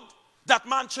not good that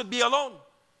man should be alone.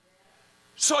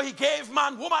 So he gave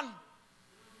man woman.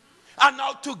 And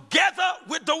now together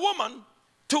with the woman,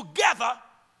 together,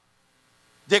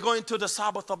 they go into the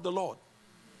Sabbath of the Lord.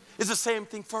 It's the same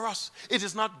thing for us. It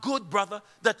is not good, brother,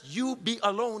 that you be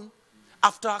alone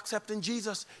after accepting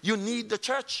Jesus. You need the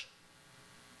church.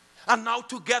 And now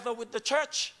together with the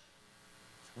church,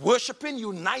 worshiping,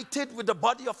 united with the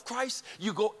body of Christ,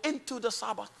 you go into the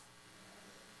Sabbath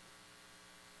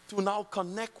to now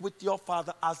connect with your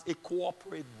Father as a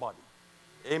corporate body.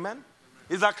 Amen?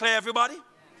 Is that clear, everybody?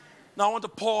 Now I want to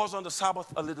pause on the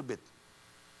Sabbath a little bit.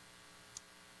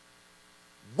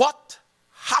 What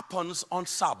happens on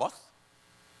Sabbath?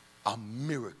 A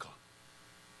miracle.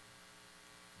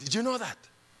 Did you know that?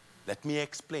 Let me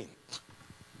explain.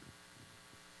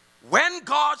 When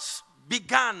God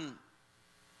began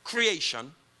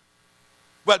creation,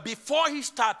 well, before he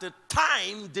started,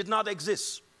 time did not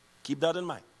exist. Keep that in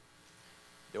mind.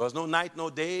 There was no night, no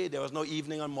day. There was no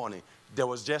evening and morning. There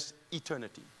was just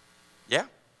eternity. Yeah?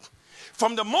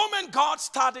 From the moment God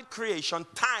started creation,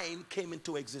 time came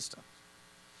into existence.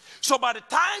 So by the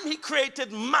time he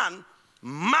created man,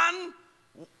 man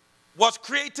was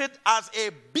created as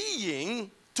a being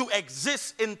to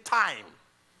exist in time.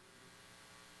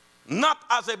 Not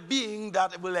as a being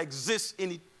that will exist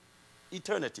in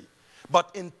eternity, but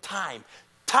in time.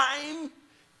 Time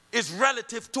is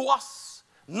relative to us,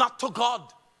 not to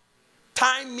God.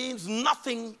 Time means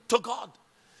nothing to God.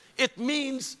 It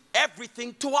means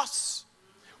everything to us.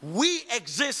 We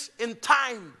exist in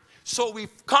time. So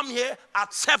we've come here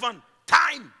at 7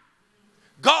 time.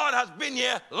 God has been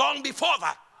here long before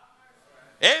that.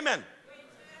 Amen.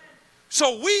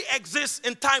 So we exist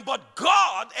in time, but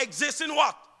God exists in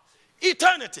what?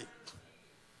 Eternity.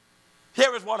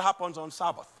 Here is what happens on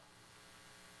Sabbath.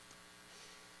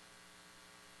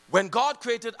 When God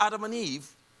created Adam and Eve,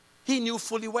 he knew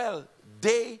fully well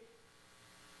they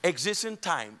exist in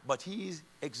time, but he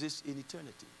exists in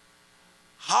eternity.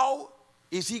 How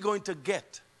is he going to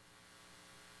get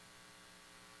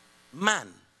man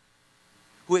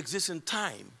who exists in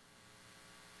time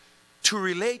to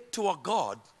relate to a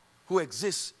God who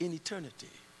exists in eternity?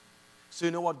 So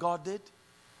you know what God did?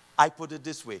 I put it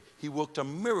this way. He worked a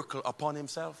miracle upon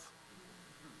himself.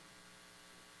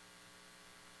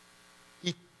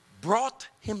 He brought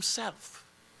himself,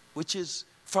 which is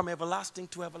from everlasting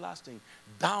to everlasting,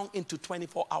 down into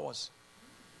 24 hours.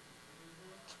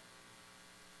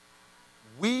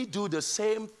 We do the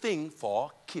same thing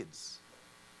for kids.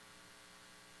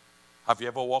 Have you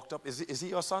ever walked up? Is he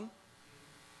your son?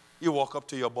 You walk up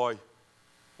to your boy.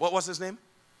 What was his name?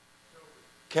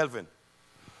 Kelvin.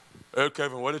 Hey,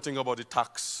 Kevin, what do you think about the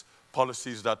tax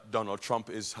policies that Donald Trump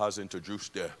has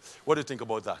introduced there? What do you think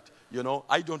about that? You know,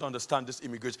 I don't understand this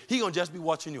immigration. He gonna just be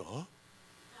watching you, huh?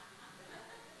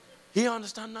 He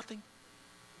understand nothing.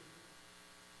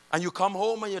 And you come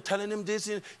home and you're telling him this,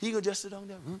 he gonna just sit down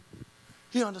there.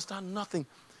 He understand nothing.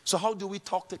 So how do we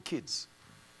talk to kids?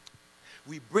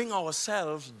 We bring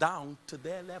ourselves down to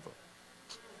their level.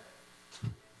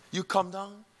 You come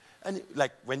down, and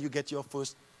like when you get your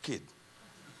first kid,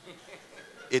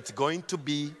 it's going to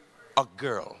be a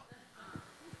girl.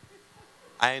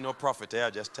 I ain't no prophet here,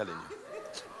 I'm just telling you.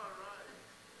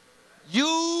 You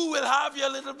will have your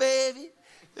little baby.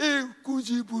 Eh?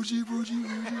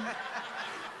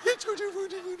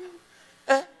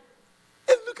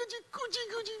 And look at you,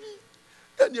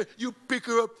 and you pick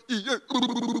her up.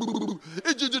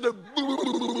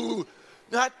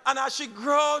 And as she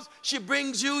grows, she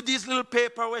brings you this little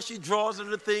paper where she draws a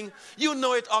little thing. You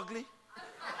know it ugly.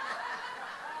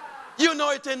 You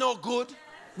know it ain't no good.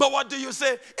 But what do you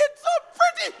say? It's so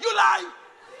pretty. You lie.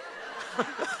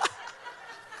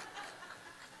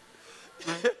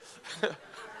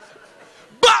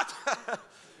 But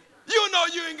you know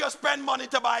you ain't gonna spend money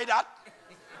to buy that.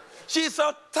 She's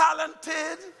so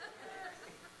talented.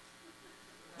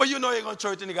 But you know you're gonna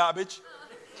throw it in the garbage.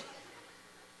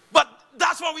 But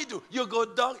that's what we do. You go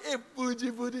down, hey, booty.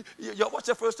 What's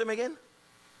your first name again?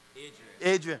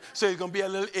 Adrian. So you're gonna be a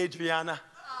little Adriana.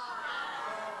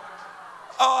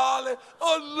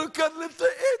 Oh, look at little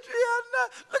Adriana.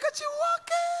 Look at you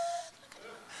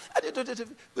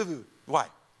walking. Why?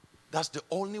 That's the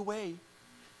only way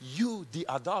you, the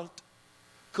adult,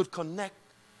 could connect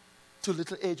to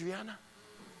little Adriana.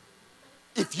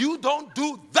 If you don't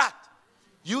do that,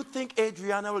 you think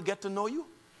Adriana will get to know you?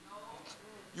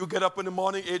 You get up in the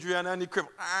morning, Adriana, and the crib.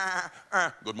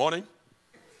 Good morning.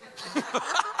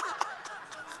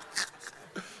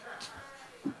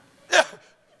 Yeah,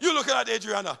 you looking at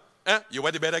Adriana. You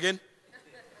wet the bed again?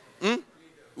 Clean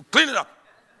it up.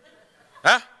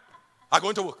 I'm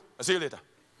going to work. I'll see you later.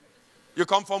 You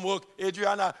come from work,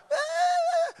 Adriana.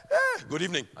 Good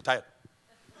evening. I'm tired.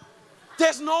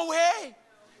 There's no way.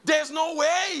 There's no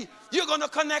way you're going to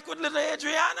connect with little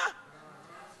Adriana.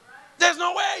 There's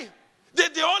no way.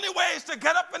 The only way is to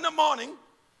get up in the morning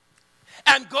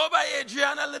and go by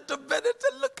Adriana a little bit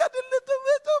and look at it a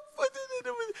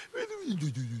little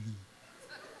bit.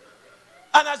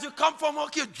 And as you come from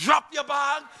work, you drop your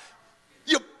bag,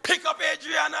 you pick up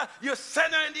Adriana, you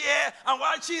send her in the air, and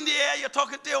while she's in the air, you're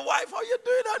talking to your wife, how you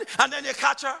doing, honey? And then you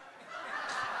catch her.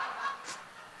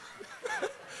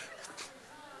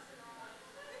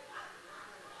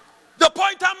 The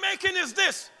point I'm making is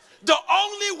this. The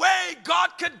only way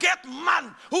God could get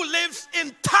man who lives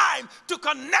in time to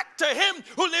connect to him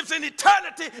who lives in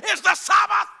eternity is the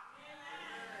Sabbath.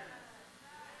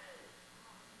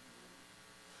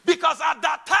 Because at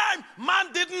that time,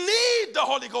 man didn't need the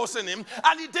Holy Ghost in him,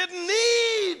 and he didn't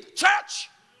need church.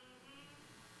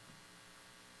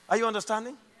 Are you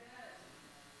understanding?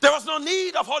 There was no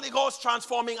need of Holy Ghost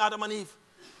transforming Adam and Eve.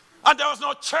 And there was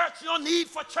no church, no need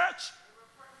for church.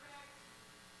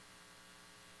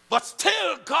 But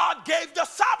still, God gave the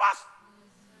Sabbath.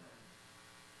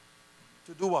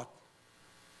 To do what?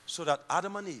 So that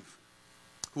Adam and Eve,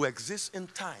 who exist in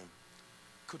time,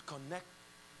 could connect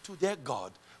to their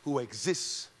God who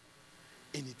exists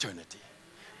in eternity.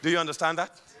 Do you understand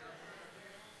that?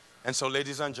 And so,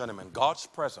 ladies and gentlemen, God's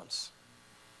presence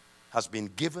has been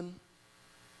given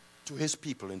to his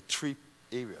people in 3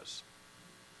 areas.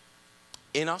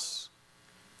 In us,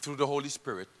 through the Holy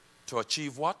Spirit, to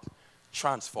achieve what?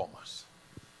 Transform us.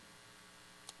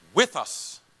 With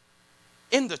us,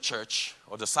 in the church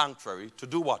or the sanctuary, to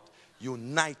do what?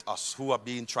 Unite us who are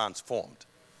being transformed.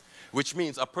 Which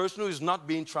means a person who is not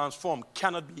being transformed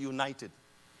cannot be united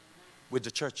with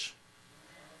the church.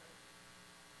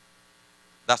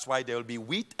 That's why there will be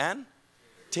wheat and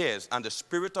tares. And the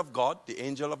Spirit of God, the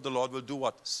angel of the Lord, will do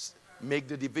what? Make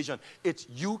the division. It's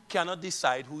you cannot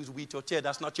decide who is wheat or tare.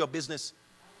 That's not your business.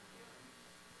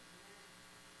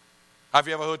 Have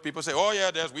you ever heard people say, oh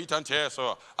yeah, there's wheat and tare,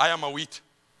 so I am a wheat.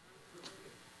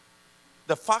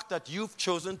 The fact that you've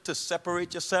chosen to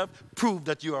separate yourself proves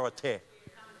that you are a tare.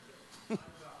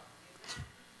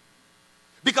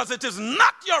 Because it is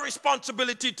not your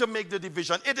responsibility to make the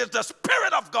division. It is the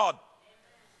Spirit of God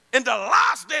in the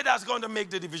last day that's going to make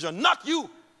the division, not you.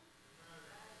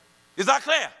 Is that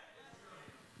clear?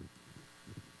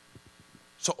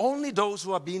 So only those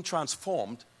who are being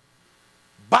transformed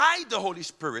by the Holy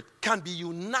Spirit can be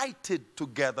united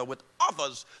together with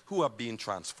others who are being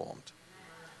transformed.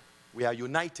 We are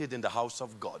united in the house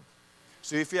of God.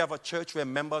 So if you have a church where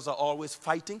members are always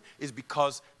fighting, it's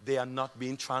because they are not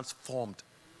being transformed.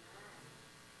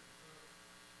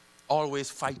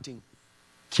 Always fighting.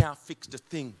 Can't fix the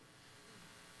thing.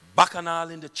 Bacchanal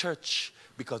in the church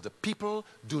because the people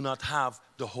do not have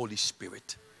the Holy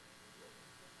Spirit.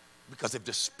 Because if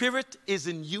the Spirit is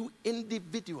in you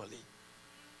individually,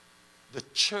 the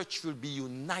church will be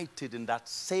united in that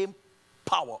same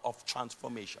power of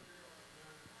transformation.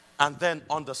 And then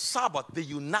on the Sabbath, the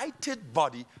united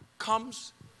body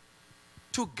comes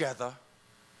together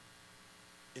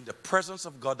in the presence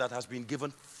of God that has been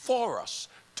given for us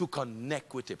to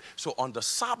connect with him. So on the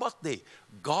Sabbath day,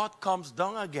 God comes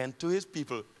down again to his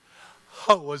people.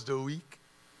 How was the week?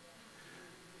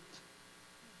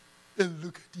 And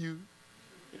look at you.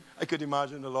 I could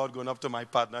imagine the Lord going up to my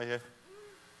partner here.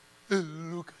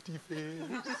 Look at your face.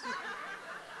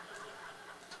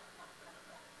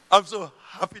 I'm so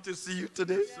happy to see you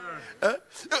today.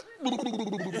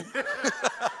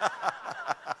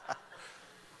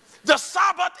 The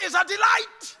Sabbath is a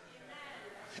delight.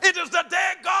 It is the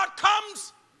day God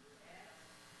comes.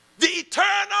 The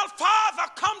eternal Father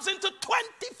comes into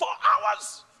 24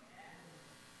 hours.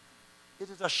 It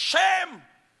is a shame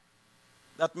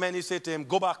that many say to him,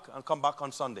 go back and come back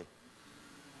on Sunday.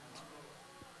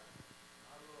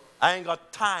 I ain't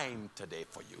got time today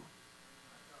for you.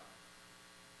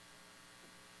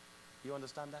 You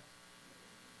understand that?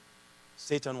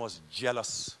 Satan was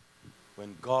jealous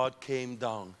when God came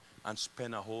down and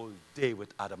spent a whole day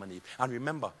with Adam and Eve. And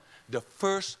remember, the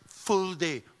first full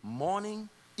day, morning,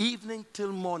 evening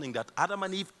till morning, that Adam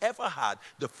and Eve ever had,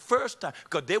 the first time,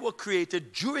 because they were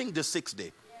created during the 6th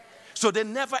day. So they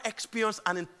never experienced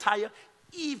an entire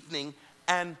evening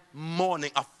and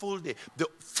morning, a full day. The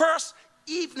first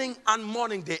evening and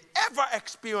morning they ever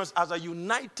experienced as a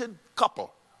united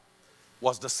couple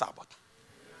was the Sabbath.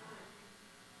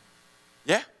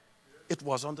 Yeah? It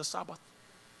was on the Sabbath.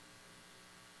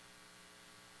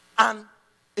 And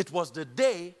it was the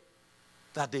day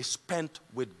that they spent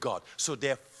with God. So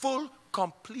their full,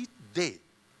 complete day,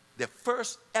 their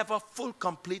first ever full,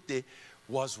 complete day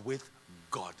was with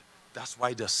God. That's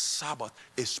why the Sabbath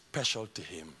is special to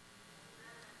him.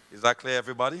 Is that clear,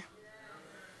 everybody?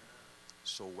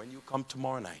 So when you come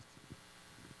tomorrow night,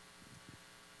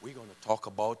 we're going to talk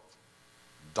about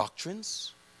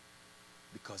doctrines,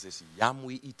 because it's yam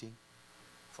we eating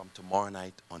from tomorrow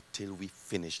night until we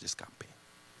finish this campaign.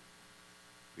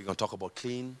 We're going to talk about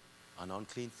clean and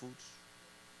unclean foods.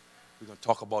 We're going to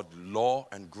talk about law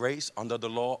and grace, under the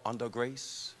law, under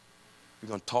grace. We're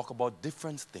going to talk about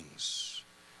different things.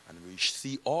 And we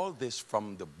see all this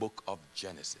from the book of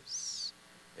Genesis.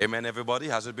 Amen, everybody.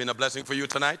 Has it been a blessing for you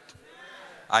tonight?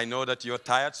 I know that you're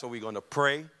tired, so we're going to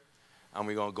pray. And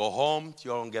we're going to go home.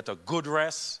 You're going to get a good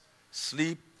rest,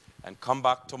 sleep, and come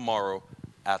back tomorrow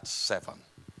at 7.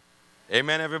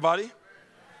 Amen, everybody?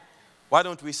 Why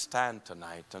don't we stand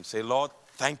tonight and say, Lord,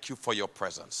 thank you for your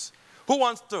presence. Who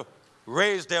wants to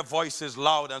raise their voices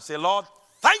loud and say, Lord,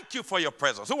 thank you for your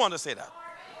presence? Who wants to say that?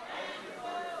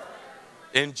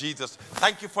 In Jesus.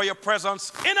 Thank you for your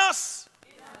presence in us.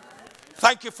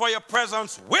 Thank you for your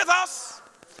presence with us.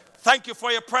 Thank you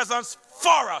for your presence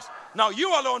for us. Now you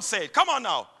alone say it. Come on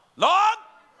now. Lord,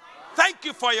 thank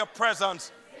you for your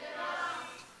presence.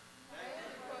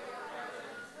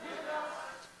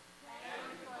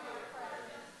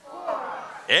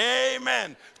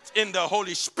 Amen. In the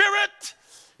Holy Spirit,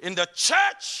 in the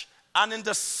church, and in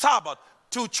the Sabbath,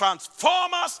 to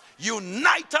transform us,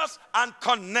 unite us, and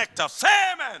connect us.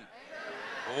 Amen.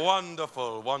 Amen.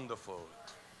 Wonderful, wonderful.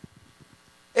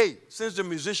 Hey, since the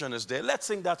musician is there, let's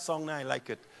sing that song now. I like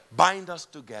it. Bind us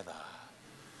together.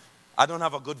 I don't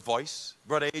have a good voice.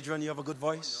 Brother Adrian, you have a good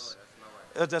voice?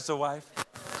 No, that's a wife.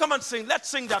 Come and sing. Let's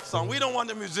sing that song. We don't want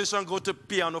the musician go to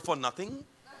piano for nothing.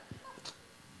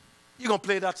 You going to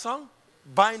play that song?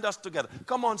 Bind us together.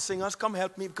 Come on, singers. Come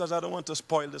help me, because I don't want to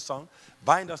spoil the song.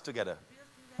 Bind us together.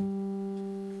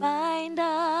 Bind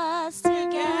us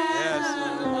together.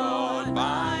 Yes, Lord.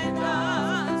 Bind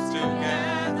us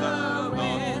together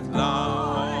with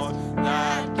love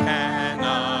that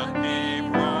cannot be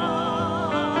broken.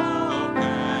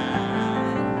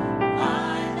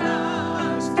 Bind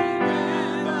us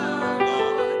together,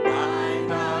 Lord.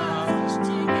 Bind us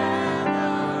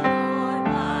together, Lord.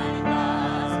 Bind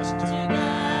us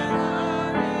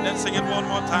together. Let's sing it one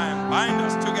more time. Bind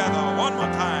us together one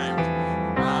more time.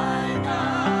 Bind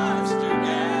us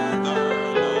together,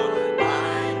 Lord.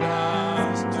 Bind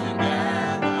us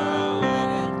together,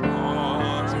 Lord.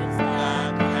 Cause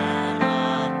that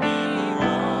cannot be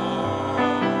broken.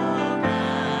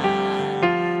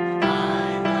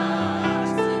 Bind us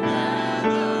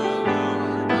together,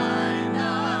 Lord. Bind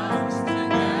us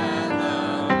together,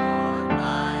 Lord.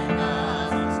 Bind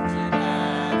us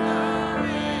together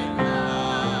in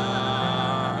love.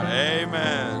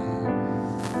 Amen.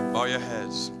 Bow your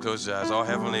heads. Close your eyes. Our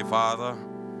Heavenly Father,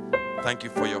 thank you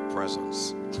for your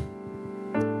presence.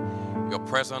 Your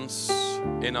presence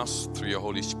in us through your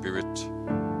Holy Spirit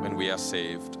when we are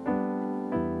saved.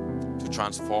 To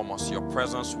transform us. Your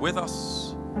presence with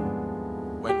us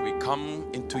when we come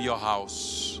into your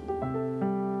house.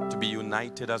 To be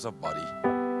united as a body.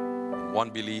 In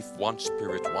one belief, one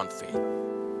spirit, one faith.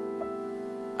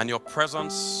 And your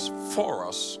presence for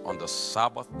us on the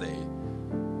Sabbath day,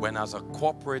 when as a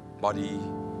corporate body,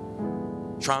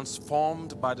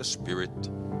 transformed by the Spirit,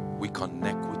 we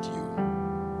connect with you.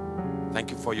 Thank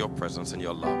you for your presence and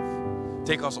your love.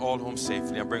 Take us all home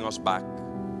safely and bring us back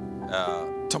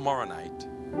tomorrow night.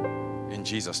 In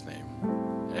Jesus' name,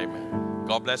 amen.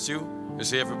 God bless you. We'll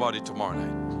see everybody tomorrow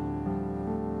night.